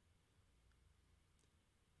week.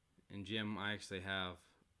 And Jim,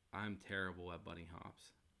 I'm terrible at bunny hops.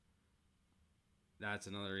 That's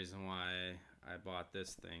another reason why I bought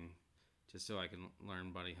this thing, just so I can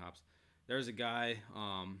learn bunny hops. There's a guy,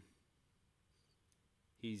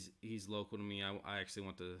 he's local to me. I actually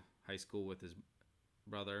went to high school with his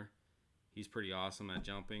brother. He's pretty awesome at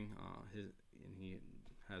jumping. And he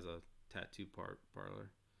has a tattoo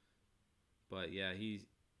parlor. But yeah, he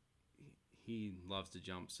loves to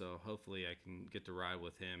jump, so hopefully I can get to ride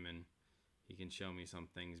with him and he can show me some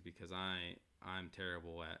things, because I'm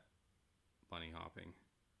terrible at bunny hopping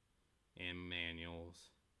and manuals.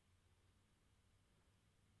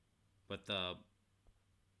 But the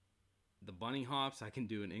bunny hops, I can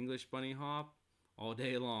do an English bunny hop all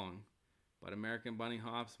day long. But American bunny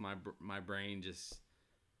hops, my brain just,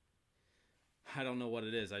 I don't know what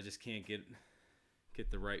it is. I just can't get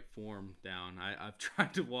the right form down. I've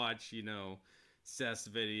tried to watch, you know, Seth's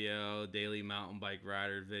video, Daily Mountain Bike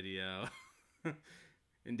Rider video.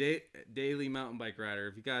 And Daily Mountain Bike Rider,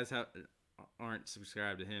 if you guys aren't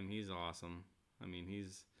subscribed to him, he's awesome. I mean,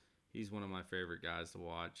 he's one of my favorite guys to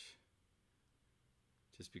watch.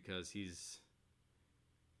 Just because he's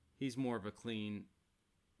more of a clean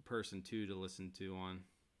person too to listen to on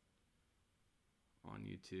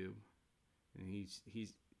YouTube, and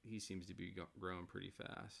he seems to be growing pretty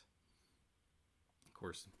fast. Of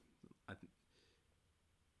course,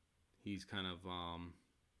 he's kind of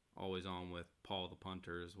always on with Paul the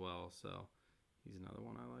Punter as well, so he's another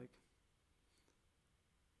one I like.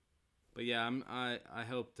 But yeah, I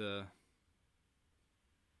hope to.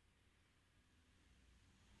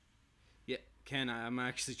 Yeah, Ken, I'm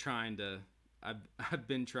actually trying to. I've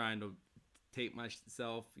been trying to tape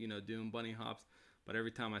myself, doing bunny hops, but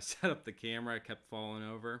every time I set up the camera, I kept falling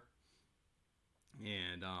over,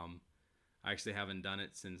 and I actually haven't done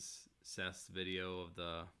it since Seth's video of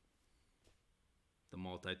the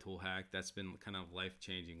multi-tool hack. That's been kind of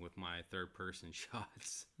life-changing with my third-person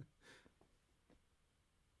shots.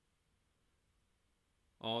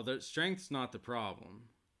 Oh, the strength's not the problem.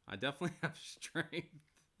 I definitely have strength.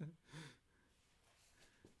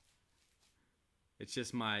 It's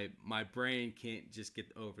just my brain can't just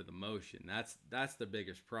get over the motion. That's the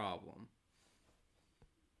biggest problem.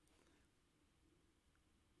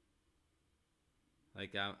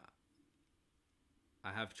 Like I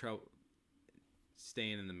have trouble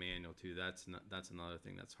staying in the manual too. That's another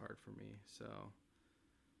thing that's hard for me. So,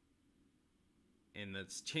 and the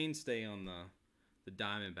chainstay on the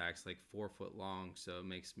Diamondback's like 4 foot long, so it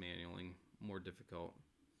makes manualing more difficult.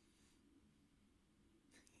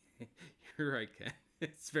 You're right, Ken.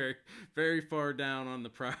 It's very, very far down on the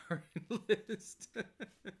priority list.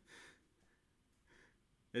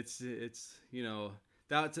 It's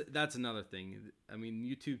that's another thing. I mean,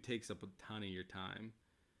 YouTube takes up a ton of your time.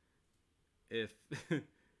 If I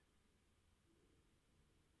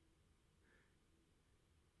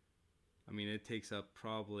mean, it takes up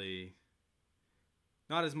probably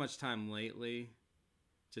not as much time lately,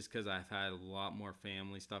 just because I've had a lot more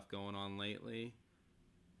family stuff going on lately.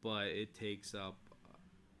 But it takes up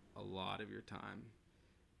a lot of your time.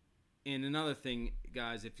 And another thing,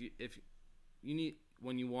 guys, if you need,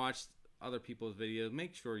 when you watch other people's videos,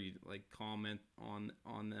 make sure you like comment on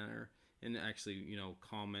there and actually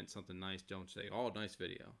comment something nice. Don't say, "Oh, nice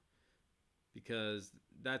video," because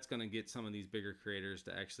that's gonna get some of these bigger creators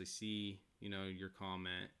to actually see your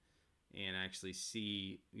comment and actually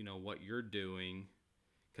see what you're doing,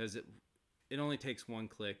 because it only takes one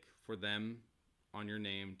click for them on your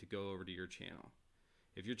name to go over to your channel.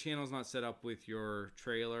 If your channel's not set up with your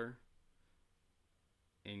trailer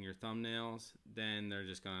and your thumbnails, then they're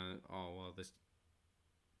just gonna, oh well, this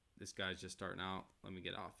guy's just starting out, let me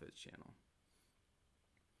get off his channel.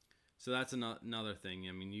 So that's another thing.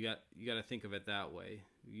 I mean, you got to think of it that way.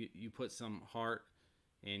 You put some heart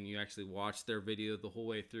and you actually watch their video the whole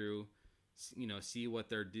way through, see what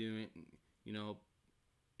they're doing,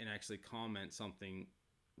 and actually comment something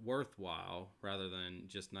worthwhile rather than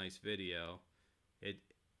just nice video.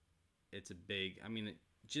 It's a big, I mean,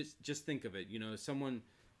 just think of it. Someone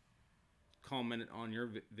commented on your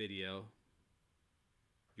video,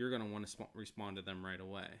 you're going to want to respond to them right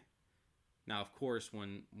away. Now, of course,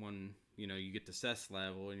 when you get to Seth's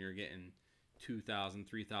level and you're getting 2,000,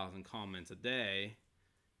 3,000 comments a day,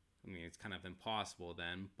 I mean, it's kind of impossible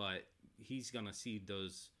then, but he's going to see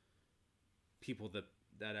those people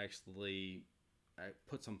that actually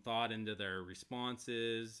put some thought into their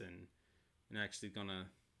responses and actually gonna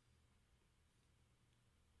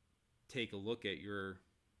take a look at your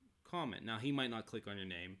comment. Now, he might not click on your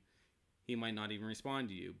name, he might not even respond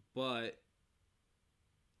to you, but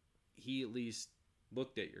he at least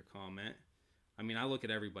looked at your comment. I mean, I look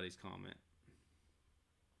at everybody's comment,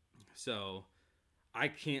 so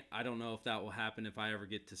I don't know if that will happen if I ever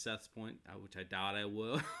get to Seth's point, which I doubt I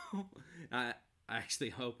will. I actually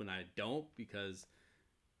hope and I don't, because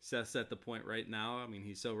Seth's at the point right now. I mean,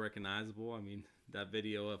 he's so recognizable. I mean, that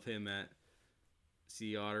video of him at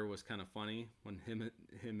Sea Otter was kind of funny when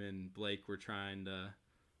him and Blake were trying to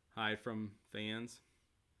hide from fans.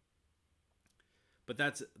 But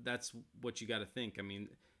that's what you got to think. I mean,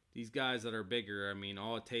 these guys that are bigger, I mean,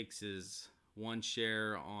 all it takes is one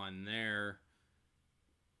share on their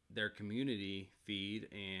community feed,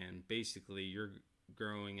 and basically your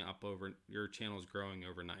channel's growing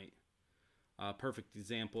overnight. Perfect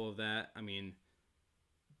example of that, I mean,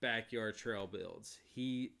 Backyard Trail Builds.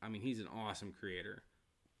 He's an awesome creator.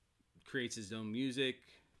 Creates his own music,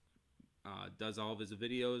 does all of his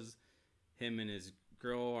videos. Him and his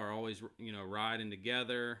girl are always, riding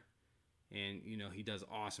together, and he does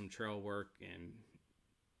awesome trail work and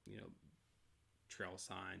trail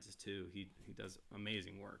signs too. He does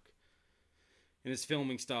amazing work. and his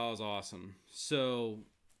filming style is awesome. So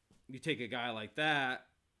you take a guy like that,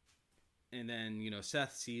 and then, you know,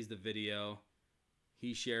 Seth sees the video,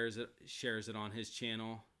 he shares it on his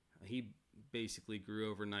channel. He basically grew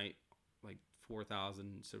overnight like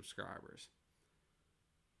 4,000 subscribers.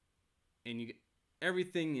 And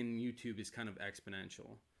everything in YouTube is kind of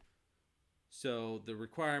exponential. So the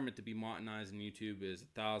requirement to be monetized in YouTube is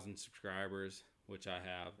 1,000 subscribers, which I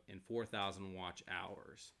have, and 4,000 watch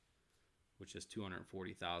hours, which is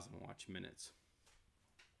 240,000 watch minutes.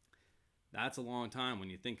 That's a long time when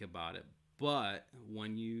you think about it. But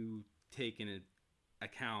when you take into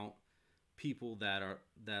account people that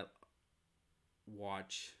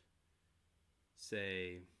watch,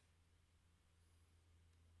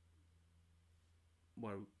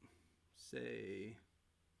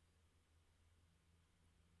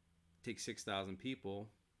 take 6,000 people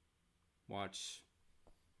watch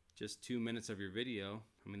just 2 minutes of your video.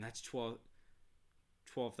 I mean, that's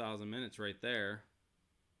 12,000 minutes right there.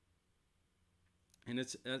 And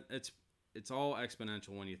it's all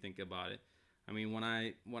exponential when you think about it. I mean, when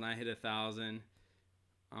I hit 1,000,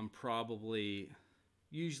 I'm probably,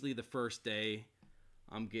 usually the first day,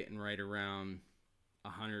 I'm getting right around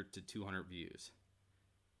 100 to 200 views.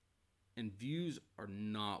 And views are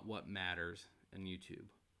not what matters in YouTube.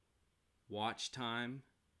 Watch time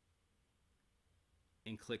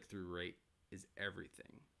and click-through rate is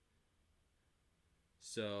everything.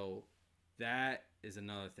 So that is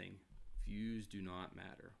another thing. Views do not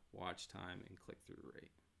matter. Watch time and click-through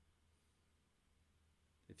rate.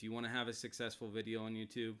 If you want to have a successful video on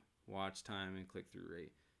YouTube, watch time and click-through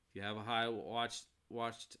rate. If you have a high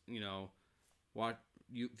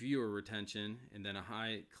viewer retention and then a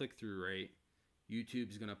high click-through rate,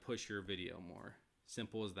 YouTube's going to push your video more.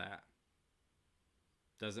 Simple as that.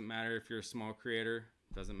 Doesn't matter if you're a small creator.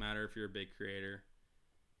 Doesn't matter if you're a big creator.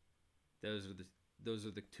 Those are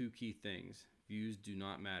the two key things. Views do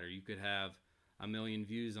not matter. You could have 1 million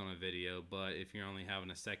views on a video, but if you're only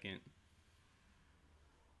having a second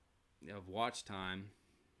of watch time,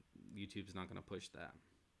 YouTube's not going to push that.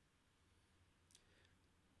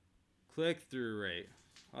 Click-through rate.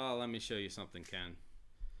 Oh, let me show you something, Ken.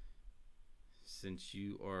 Since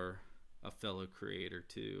you are a fellow creator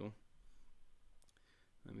too.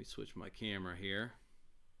 Let me switch my camera here.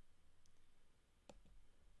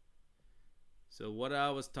 So what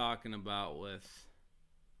I was talking about with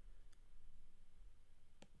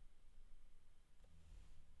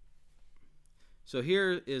so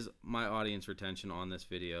here is my audience retention on this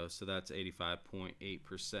video. So that's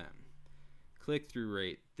 85.8%. Click-through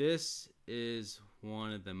rate. This is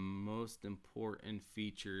one of the most important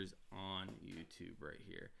features on YouTube right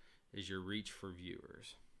here, is your reach for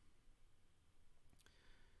viewers.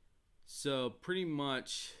 So pretty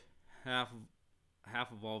much half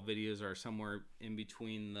of all videos are somewhere in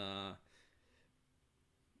between the, I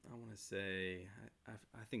want to say,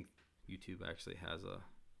 I think YouTube actually has a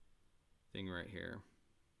thing right here.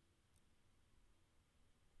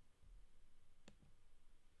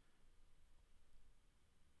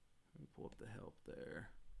 Let me pull up the help there.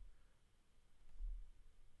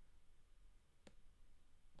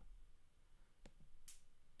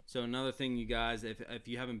 So another thing, you guys, if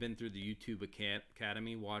you haven't been through the YouTube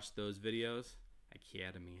Academy, watch those videos.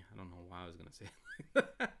 Academy. I don't know why I was going to say it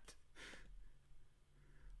like that.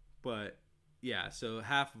 But yeah, so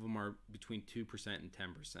half of them are between 2% and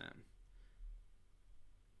 10%.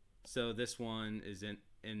 So this one is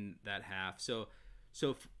in that half. So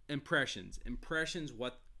impressions,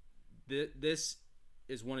 this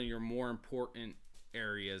is one of your more important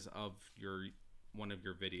areas of one of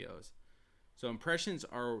your videos. So impressions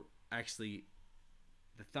are actually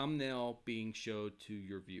the thumbnail being showed to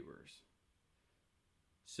your viewers.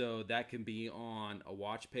 So that can be on a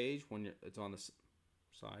watch page when it's on the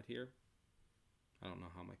side here. I don't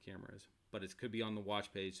know how my camera is, but it could be on the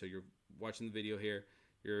watch page. So you're watching the video here.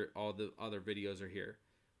 All the other videos are here.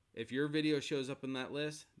 If your video shows up in that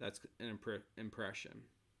list, that's an impression.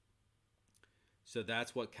 So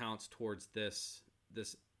that's what counts towards this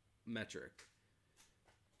metric.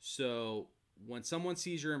 So when someone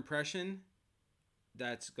sees your impression,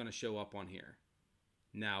 that's going to show up on here.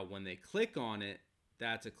 Now, when they click on it,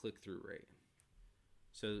 that's a click-through rate.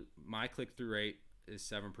 So my click-through rate is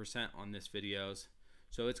 7% on this videos.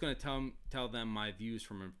 So it's going to tell them my views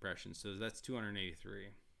from impressions. So that's 283.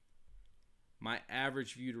 My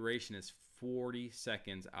average view duration is 40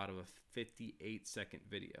 seconds out of a 58-second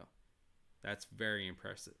video. That's very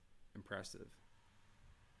impressive.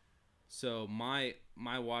 So my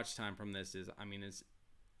watch time from this is, I mean,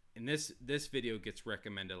 and this video gets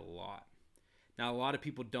recommended a lot. Now, a lot of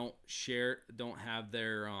people don't have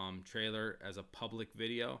their trailer as a public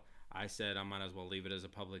video. I said I might as well leave it as a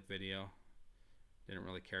public video. Didn't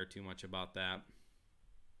really care too much about that.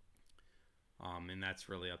 And that's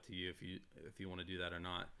really up to you if you want to do that or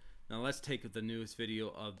not. Now let's take the newest video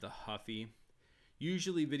of the Huffy.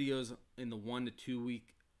 Usually videos in the 1 to 2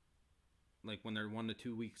 week, like when they're 1 to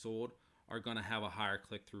 2 weeks old, are gonna have a higher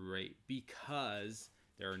click-through rate because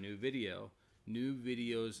they're a new video. New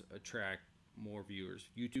videos attract more viewers.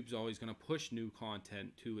 YouTube's always gonna push new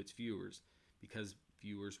content to its viewers because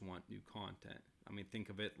viewers want new content. I mean, think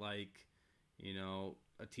of it like, you know,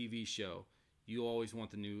 a TV show. You always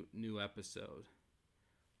want the new episode.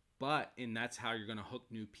 And that's how you're gonna hook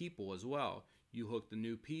new people as well. You hook the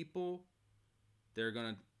new people, they're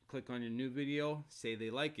gonna click on your new video, say they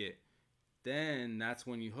like it. Then that's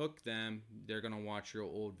when you hook them, they're gonna watch your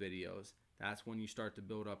old videos. That's when you start to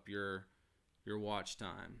build up your watch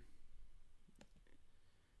time.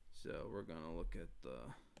 So we're gonna look at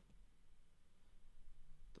the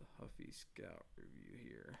Huffy Scout review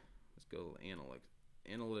here. Let's go to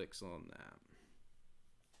analytics on that.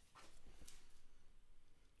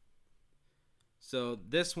 So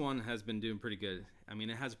this one has been doing pretty good. I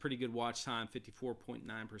mean, it has a pretty good watch time,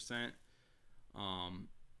 54.9%.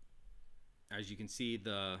 As you can see,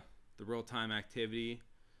 the real-time activity,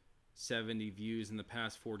 70 views in the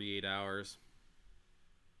past 48 hours.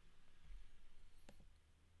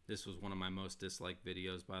 This was one of my most disliked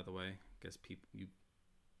videos, by the way. I guess you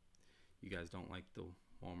guys don't like the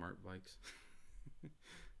Walmart bikes.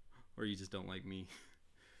 Or you just don't like me.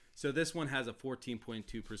 So this one has a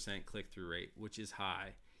 14.2% click-through rate, which is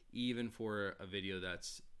high, even for a video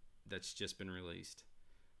that's just been released.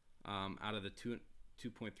 Out of the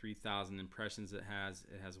 2.3 thousand impressions it has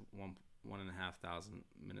 1.5 thousand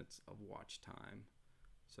minutes of watch time.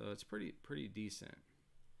 So it's pretty decent.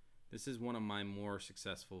 This is one of my more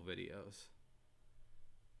successful videos.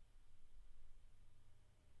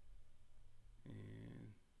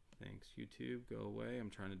 And thanks, YouTube. Go away. I'm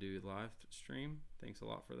trying to do live stream. Thanks a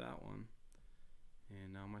lot for that one.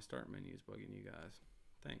 And now my start menu is bugging you guys.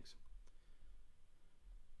 Thanks.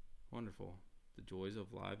 Wonderful. The joys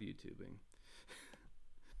of live YouTubing.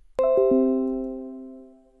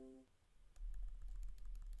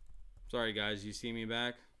 Sorry guys, you see me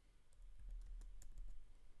back?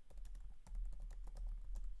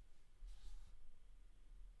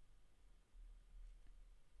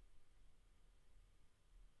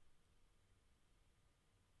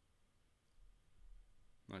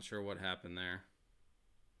 Not sure what happened there.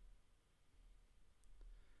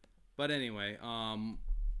 But anyway,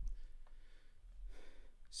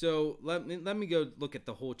 so let me go look at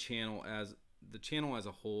the whole channel as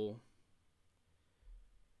a whole.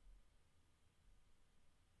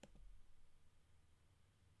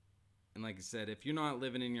 And like I said, if you're not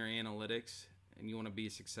living in your analytics and you want to be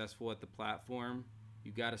successful at the platform,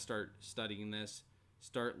 you got to start studying this,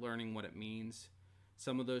 start learning what it means.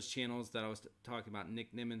 Some of those channels that I was talking about,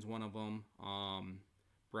 Nick Nimmon's one of them.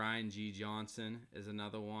 Brian G. Johnson is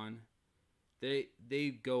another one. They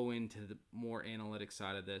go into the more analytics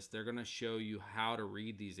side of this. They're going to show you how to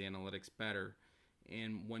read these analytics better.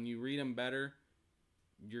 And when you read them better,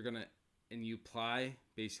 and you apply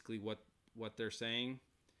basically what they're saying,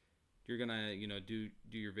 you're going to, you know, do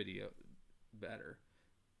your video better.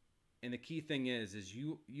 And the key thing is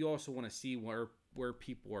you also want to see where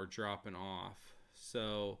people are dropping off.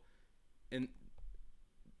 So, and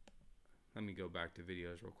let me go back to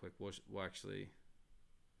videos real quick. We'll actually,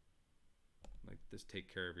 like this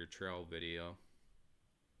take care of your trail video.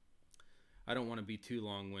 I don't want to be too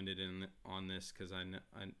long-winded on this because I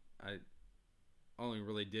only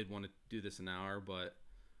really did want to do this an hour, but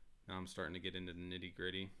now I'm starting to get into the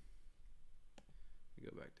nitty-gritty. Let me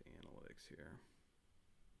go back to analytics here.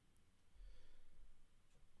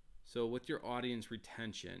 So with your audience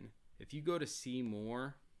retention, if you go to see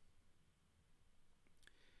more,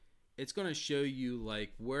 it's going to show you like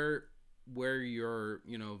where your,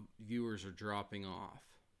 you know, viewers are dropping off.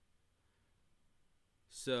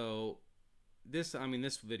 So this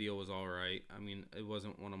video was all right. I mean, it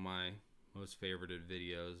wasn't one of my most favorited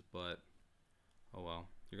videos, but oh well,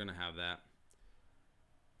 you're going to have that.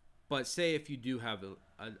 But say if you do have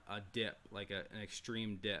a dip, like an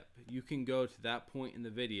extreme dip, you can go to that point in the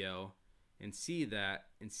video and see that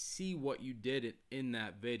and see what you did in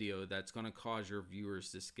that video that's going to cause your viewers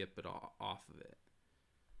to skip it off of it.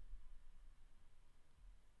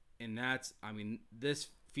 And that's, I mean, this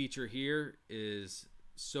feature here is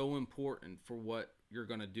so important for what you're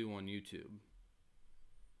going to do on YouTube.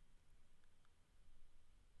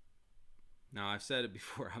 Now, I've said it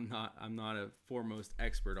before, I'm not a foremost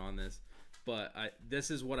expert on this, but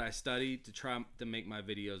this is what I studied to try to make my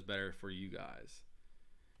videos better for you guys.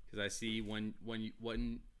 Because I see when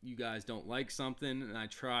you guys don't like something, and I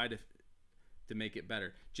try to make it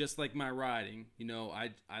better. Just like my riding, you know,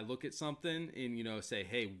 I look at something and, you know, say,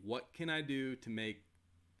 hey, what can I do to make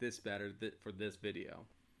this better for this video?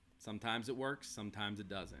 Sometimes it works, sometimes it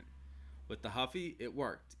doesn't. With the Huffy, it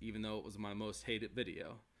worked, even though it was my most hated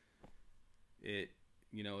video.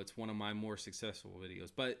 You know, it's one of my more successful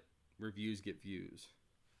videos, but reviews get views.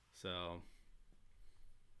 So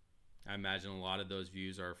I imagine a lot of those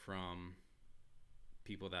views are from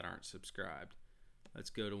people that aren't subscribed. Let's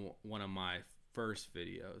go to one of my first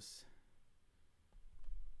videos.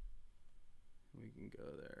 We can go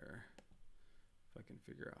there if I can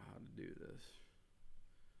figure out how to do this.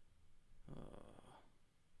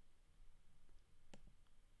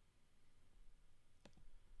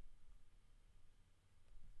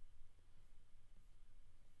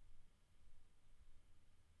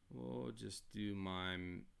 We'll just do my...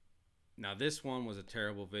 Now this one was a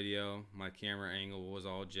terrible video. My camera angle was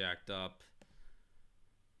all jacked up.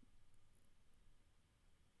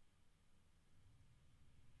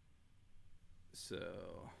 So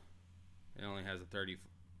it only has a 30.5%.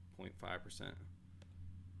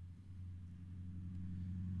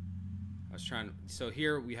 I was trying to, so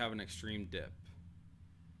here we have an extreme dip.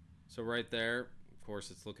 So right there, of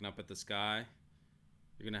course, it's looking up at the sky.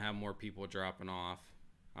 You're gonna have more people dropping off.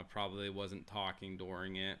 I probably wasn't talking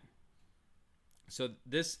during it. So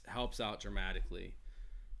this helps out dramatically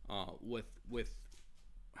with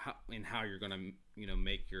how you're gonna, you know,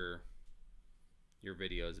 make your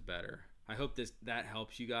videos better. I hope that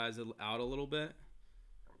helps you guys out a little bit.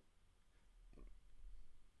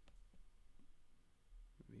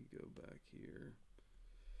 Let me go back here.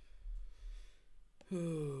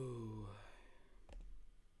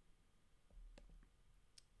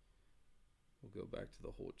 We'll go back to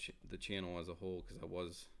the whole the channel as a whole, because I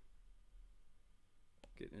was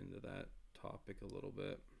getting into that topic a little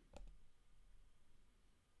bit.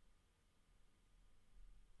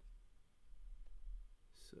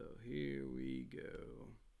 So here we go.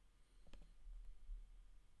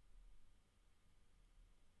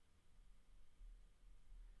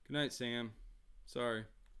 Good night, Sam. Sorry.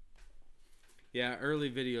 Yeah, early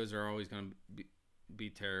videos are always going to be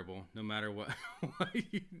terrible, no matter what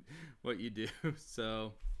what you do.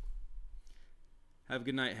 So have a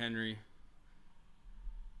good night, Henry.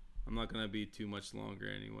 I'm not going to be too much longer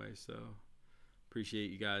anyway, so appreciate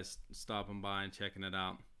you guys stopping by and checking it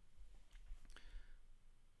out.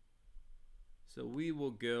 So we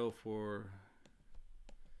will go for,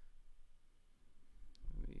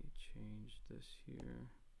 let me change this here,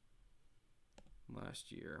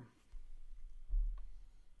 last year.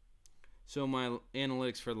 So my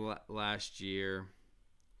analytics for the last year,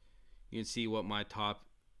 you can see what my top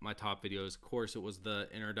videos. Of course, it was the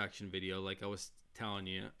introduction video, like I was telling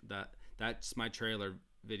you, that's my trailer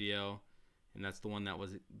video, and that's the one that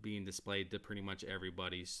was being displayed to pretty much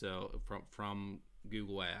everybody. So from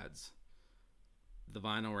Google Ads. The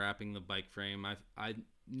vinyl wrapping the bike frame, I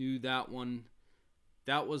knew that one.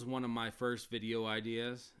 That was one of my first video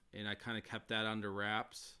ideas, and I kind of kept that under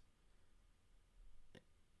wraps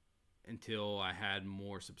until I had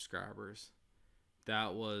more subscribers.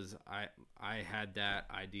 That was, I had that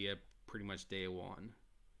idea pretty much day one.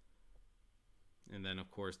 And then of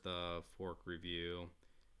course the fork review.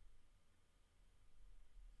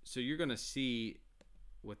 So you're gonna see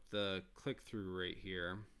with the click-through rate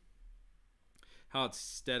here how it's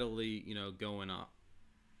steadily, you know, going up.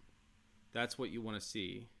 That's what you want to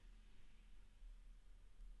see.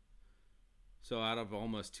 So out of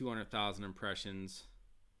almost 200,000 impressions,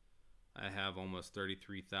 I have almost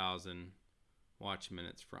 33,000 watch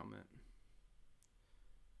minutes from it.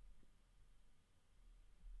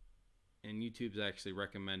 And YouTube's actually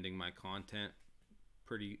recommending my content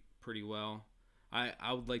pretty well.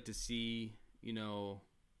 I would like to see, you know,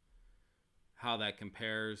 how that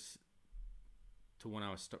compares to when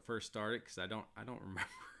I was first started, because I don't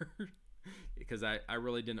remember because I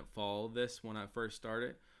really didn't follow this when I first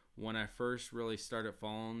started. When I first really started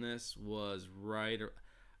following this was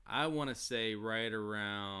I want to say right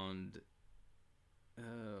around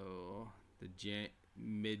the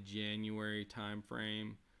mid-January time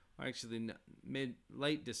frame. Actually,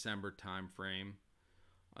 late December time frame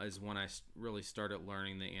is when I really started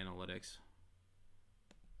learning the analytics.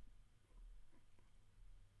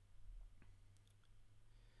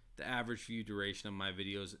 The average view duration of my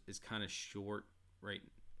videos is kind of short right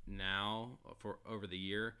now for over the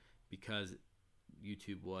year, because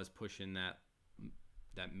YouTube was pushing that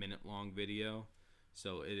minute long video.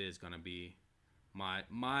 So it is going to be, my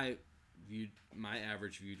my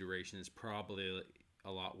average view duration is probably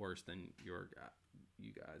a lot worse than you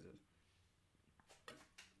guys,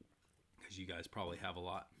 because you guys probably have a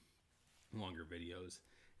lot longer videos.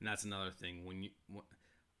 And that's another thing. When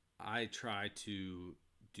I try to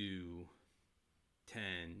do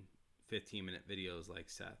 10, 15-minute videos like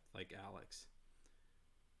Seth, like Alex,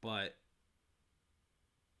 but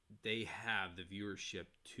they have the viewership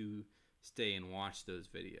to stay and watch those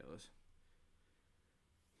videos.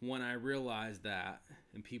 When I realized that,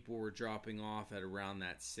 and people were dropping off at around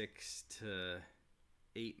that 6 to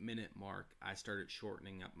 8 minute mark, I started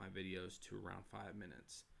shortening up my videos to around 5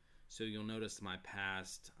 minutes. So you'll notice my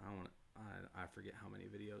past, I forget how many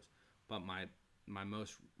videos, but my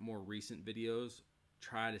more recent videos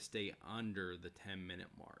try to stay under the 10-minute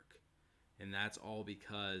mark. And that's all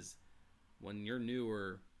because when you're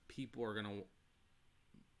newer, people are going to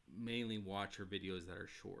mainly watch your videos that are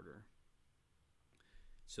shorter.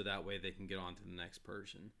 So that way they can get on to the next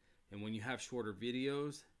person. And when you have shorter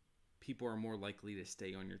videos, people are more likely to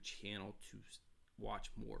stay on your channel to watch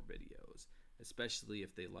more videos, especially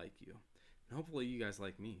if they like you. And hopefully you guys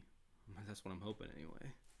like me. That's what I'm hoping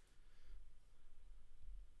anyway.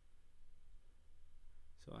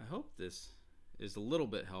 So I hope this is a little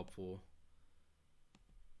bit helpful.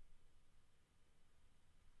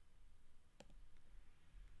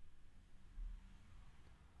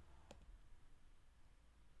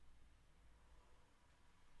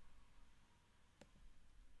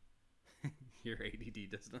 Your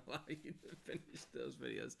ADD doesn't allow you to finish those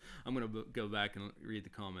videos. I'm going to go back and read the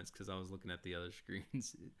comments because I was looking at the other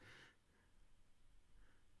screens.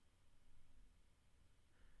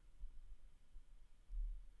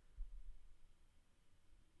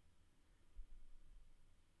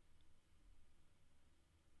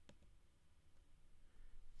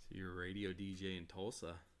 So you're a radio DJ in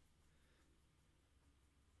Tulsa.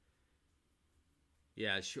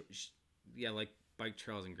 Yeah, yeah, like Bike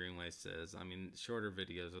Trails and Greenways says, I mean, shorter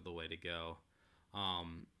videos are the way to go.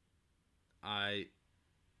 I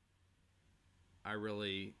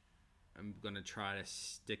really am going to try to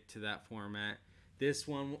stick to that format. This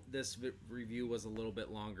review was a little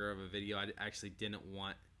bit longer of a video. I actually didn't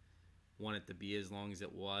want it to be as long as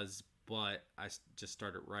it was, but I just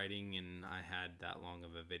started writing and I had that long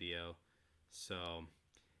of a video. So,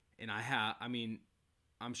 and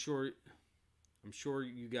I'm sure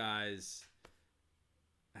you guys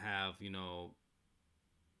have,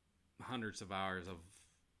 hundreds of hours of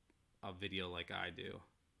video like I do.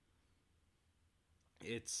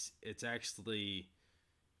 It's actually,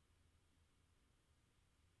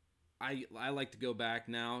 I like to go back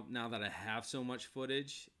now that I have so much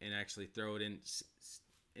footage and actually throw it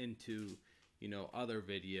into other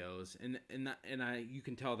videos, and you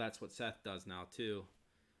can tell that's what Seth does now too.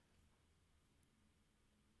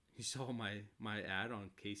 You saw my ad on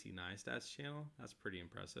Casey Neistat's channel? That's pretty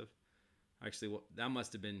impressive. Actually, that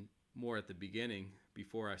must have been more at the beginning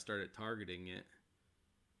before I started targeting it.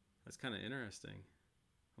 That's kind of interesting.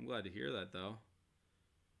 I'm glad to hear that, though.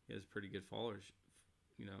 He has pretty good followers,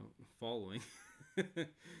 following. Well,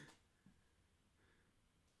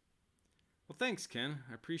 thanks, Ken.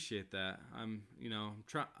 I appreciate that. I'm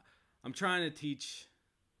trying to teach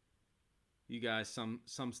you guys some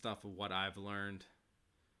stuff of what I've learned.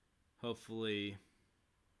 Hopefully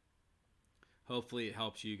it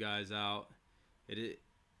helps you guys out. It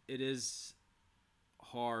is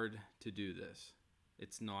hard to do this.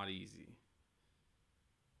 It's not easy.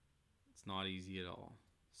 It's not easy at all.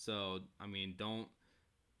 So, I mean,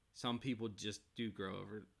 some people just do grow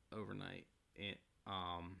overnight, and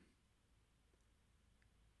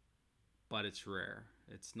but it's rare.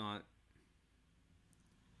 It's not.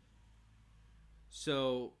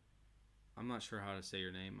 So, I'm not sure how to say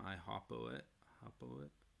your name. I hop poet.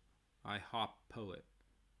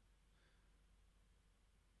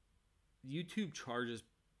 YouTube charges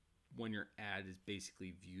when your ad is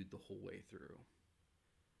basically viewed the whole way through.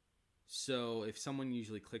 So if someone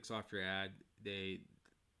usually clicks off your ad, they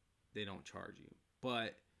don't charge you.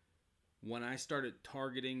 But when I started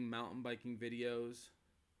targeting mountain biking videos,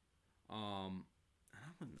 I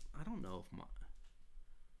don't know if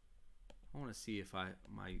I want to see if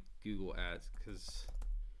my Google Ads, because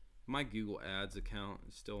my Google Ads account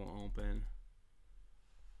is still open.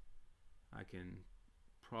 I can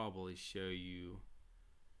probably show you.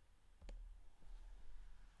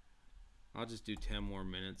 I'll just do 10 more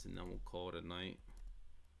minutes and then we'll call it a night.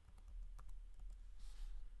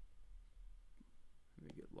 Let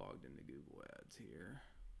me get logged into Google Ads here.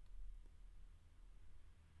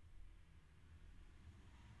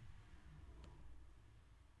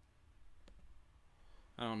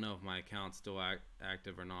 I don't know if my account's still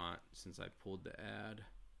active or not since I pulled the ad.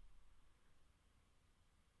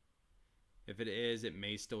 If it is, it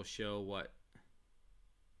may still show what.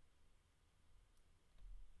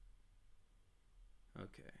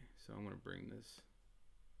 Okay, so I'm going to bring this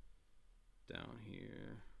down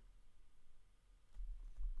here.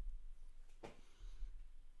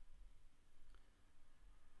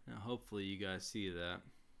 Now, hopefully you guys see that.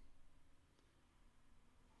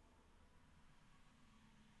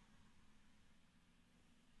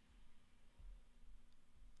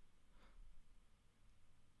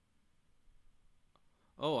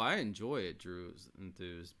 Oh, I enjoy it, Drew's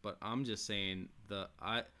enthused, but I'm just saying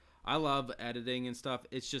I love editing and stuff.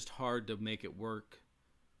 It's just hard to make it work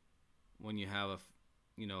when you have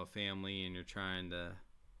a family and you're trying to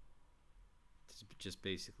just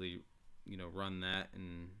basically run that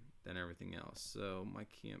and then everything else. So my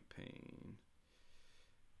campaign.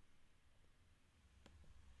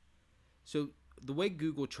 So the way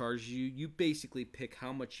Google charges you, you basically pick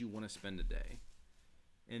how much you want to spend a day.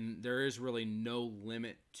 And there is really no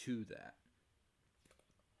limit to that.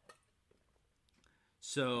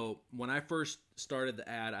 So when I first started the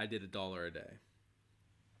ad, I did $1 a day.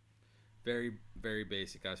 Very, very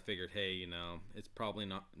basic. I figured, hey, it's probably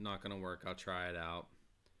not going to work. I'll try it out.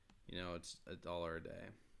 It's $1 a day.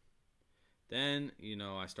 Then,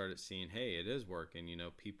 I started seeing, hey, it is working.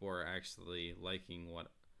 People are actually liking what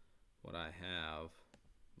I have.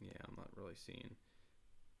 Yeah, I'm not really seeing.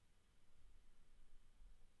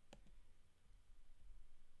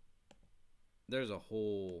 There's a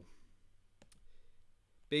whole,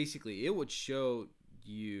 basically it would show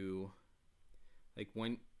you like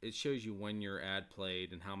when it shows you when your ad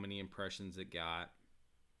played and how many impressions it got,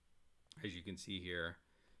 as you can see here,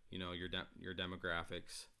 your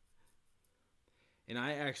demographics. And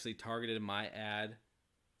I actually targeted my ad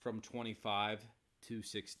from 25 to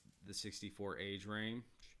the 64 age range.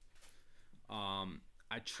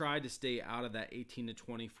 I tried to stay out of that 18 to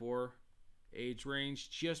 24 age range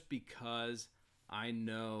just because I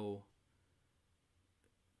know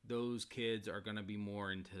those kids are going to be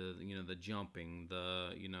more into the jumping,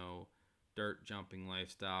 the dirt jumping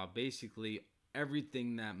lifestyle, basically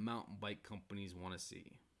everything that mountain bike companies want to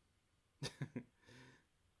see.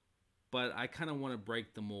 But I kind of want to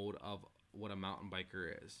break the mold of what a mountain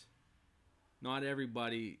biker is. Not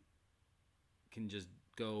everybody can just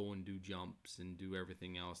go and do jumps and do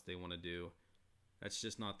everything else they want to do. That's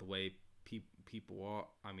just not the way people are.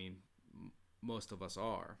 I mean, most of us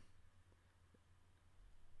are.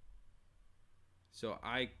 So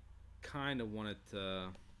I kind of wanted to,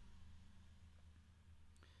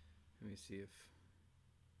 let me see if,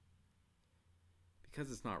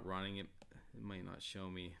 because it's not running, it might not show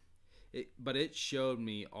me it, but it showed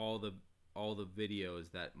me all the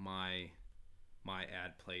videos that my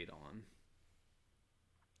ad played on.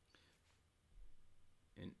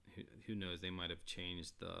 And who knows, they might have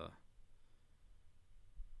changed the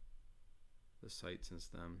site since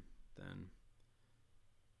then.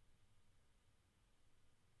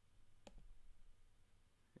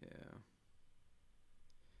 Yeah.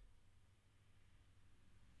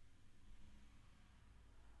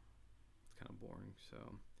 It's kind of boring, so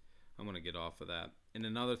I'm going to get off of that. And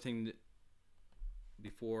another thing that,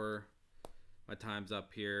 before my time's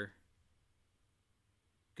up here,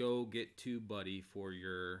 go get TubeBuddy for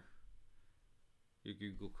your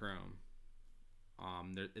Google Chrome.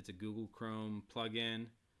 It's a Google Chrome plugin.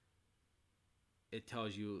 It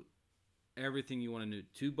tells you everything you want to know.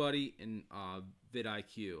 TubeBuddy and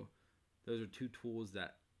vidIQ. Those are two tools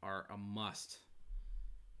that are a must,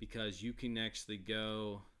 because you can actually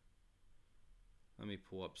go. Let me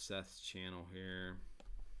pull up Seth's channel here.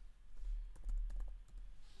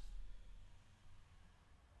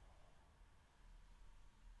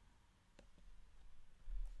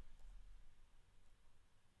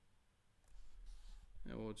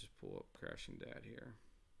 And we'll just pull up Crashing Dad here.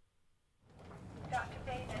 Dr.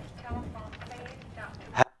 Davis, telephone please.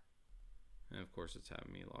 And of course, it's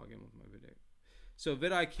having me log in with my video. So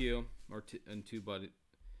vidIQ and TubeBuddy,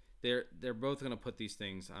 they're both going to put these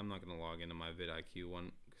things. I'm not going to log into my vidIQ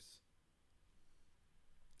one,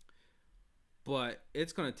 but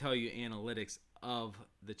it's going to tell you analytics of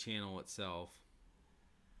the channel itself,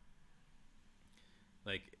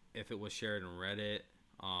 like if it was shared in Reddit,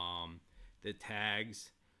 the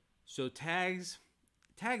tags. So tags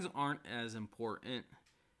aren't as important.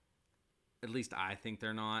 At least I think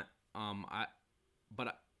they're not.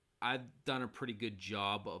 But I've done a pretty good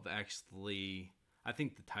job of actually. I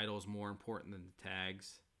think the title is more important than the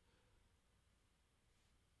tags.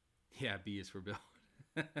 Yeah, B is for Bill.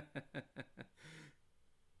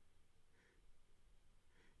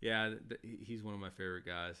 Yeah, he's one of my favorite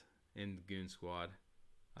guys in the Goon Squad.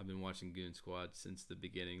 I've been watching Goon Squad since the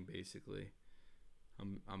beginning, basically.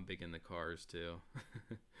 I'm big in the cars too.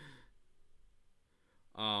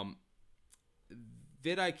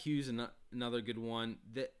 vidIQ is another good one.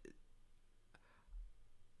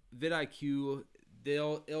 vidIQ,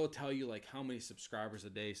 it'll tell you like how many subscribers a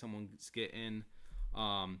day someone's getting.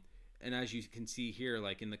 And as you can see here,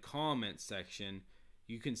 like in the comments section,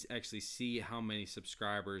 you can actually see how many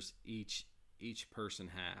subscribers each person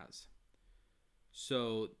has.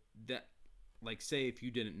 So that, like, say if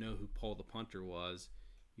you didn't know who Paul the Punter was,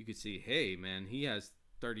 you could see, hey man, he has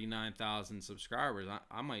 39,000 subscribers.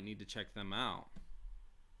 I might need to check them out.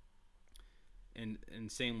 And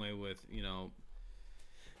same way with, you know,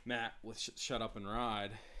 Matt with Shut Up and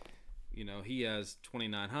Ride. You know, he has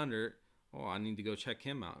 2,900. Oh, I need to go check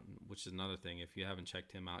him out, which is another thing. If you haven't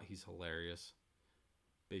checked him out, he's hilarious.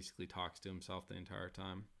 Basically talks to himself the entire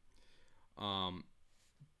time.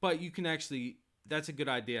 But you can actually, that's a good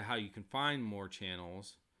idea how you can find more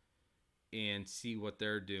channels and see what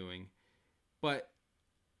they're doing. But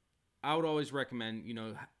I would always recommend, you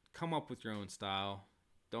know, come up with your own style.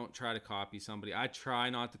 Don't try to copy somebody. I try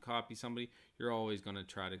not to copy somebody. You're always going to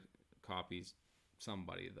try to copy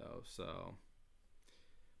somebody though. So,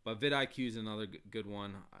 but vidIQ is another good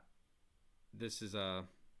one. This is I've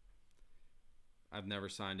never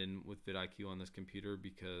signed in with vidIQ on this computer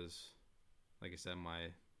because, like I said, my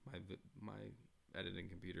editing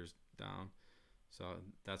computer's down. So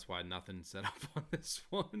that's why nothing's set up on this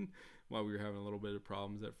one. Why we were having a little bit of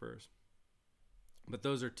problems at first. But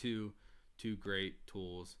those are two great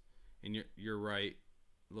tools. And you're right,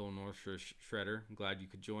 Little North Shredder. I'm glad you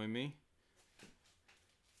could join me.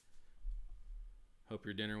 Hope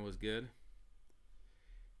your dinner was good.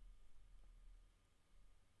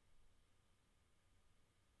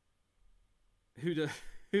 Who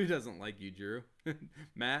doesn't like you, Drew?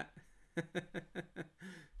 Matt?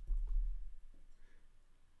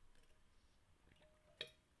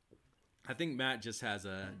 I think Matt just has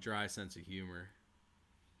a dry sense of humor.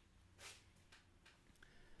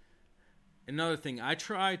 Another thing, I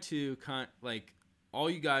try to like all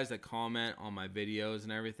you guys that comment on my videos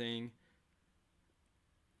and everything,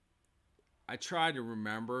 I try to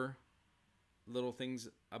remember little things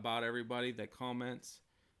about everybody that comments.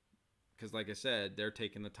 Because like I said, they're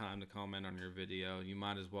taking the time to comment on your video. You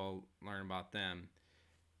might as well learn about them.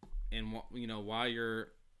 And, you know, while you're,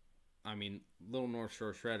 I mean, Little North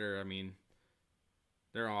Shore Shredder, I mean,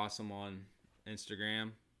 they're awesome on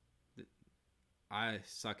Instagram. I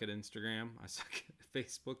suck at Instagram. I suck at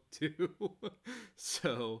Facebook too.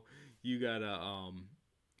 So you gotta,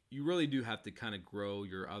 you really do have to kind of grow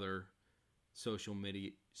your other social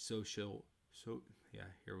media, yeah,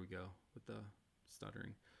 here we go with the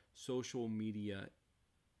stuttering. Social media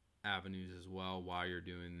avenues as well while you're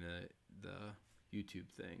doing the YouTube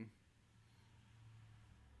thing.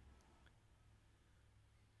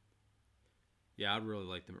 Yeah, I'd really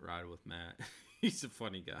like to ride with Matt. He's a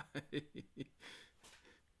funny guy.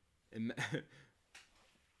 And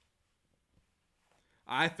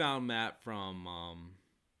I found Matt from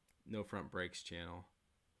No Front Brakes channel.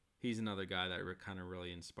 He's another guy that kind of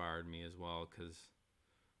really inspired me as well because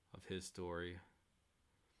of his story.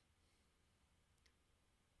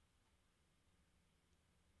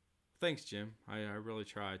 Thanks, Jim. I really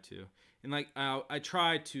try to. And like I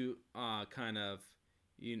try to kind of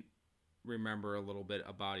remember a little bit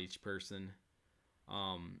about each person.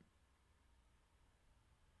 I'm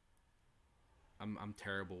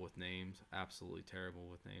terrible with names. Absolutely terrible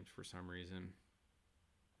with names for some reason.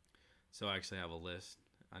 So I actually have a list.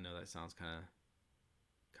 I know that sounds kind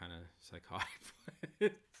of psychotic,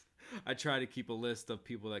 but I try to keep a list of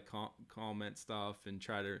people that comment stuff and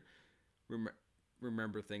try to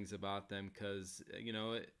remember things about them because, you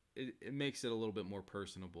know, it makes it a little bit more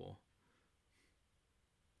personable.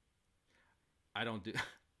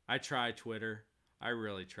 I try Twitter. I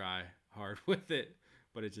really try hard with it,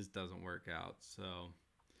 but it just doesn't work out. So,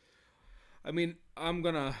 I mean, I'm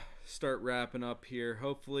going to start wrapping up here.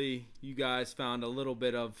 Hopefully you guys found a little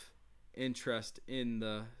bit of interest in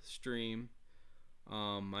the stream.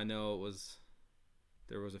 I know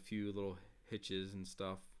there was a few little hitches and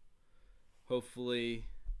stuff. Hopefully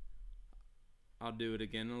I'll do it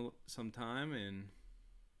again sometime. And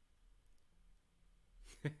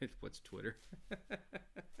what's Twitter?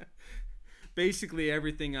 Basically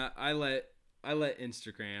everything I let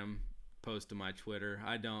Instagram post to my Twitter.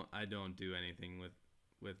 I don't do anything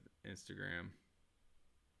with Instagram.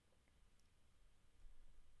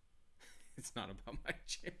 It's not about my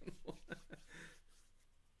channel.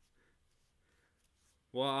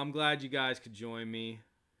 Well, I'm glad you guys could join me.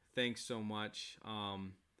 thanks so much.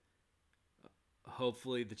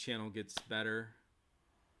 Hopefully the channel gets better,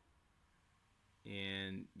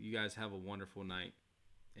 and you guys have a wonderful night.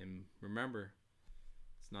 And remember,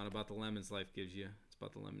 it's not about the lemons life gives you, it's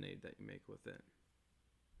about the lemonade that you make with it.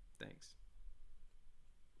 Thanks.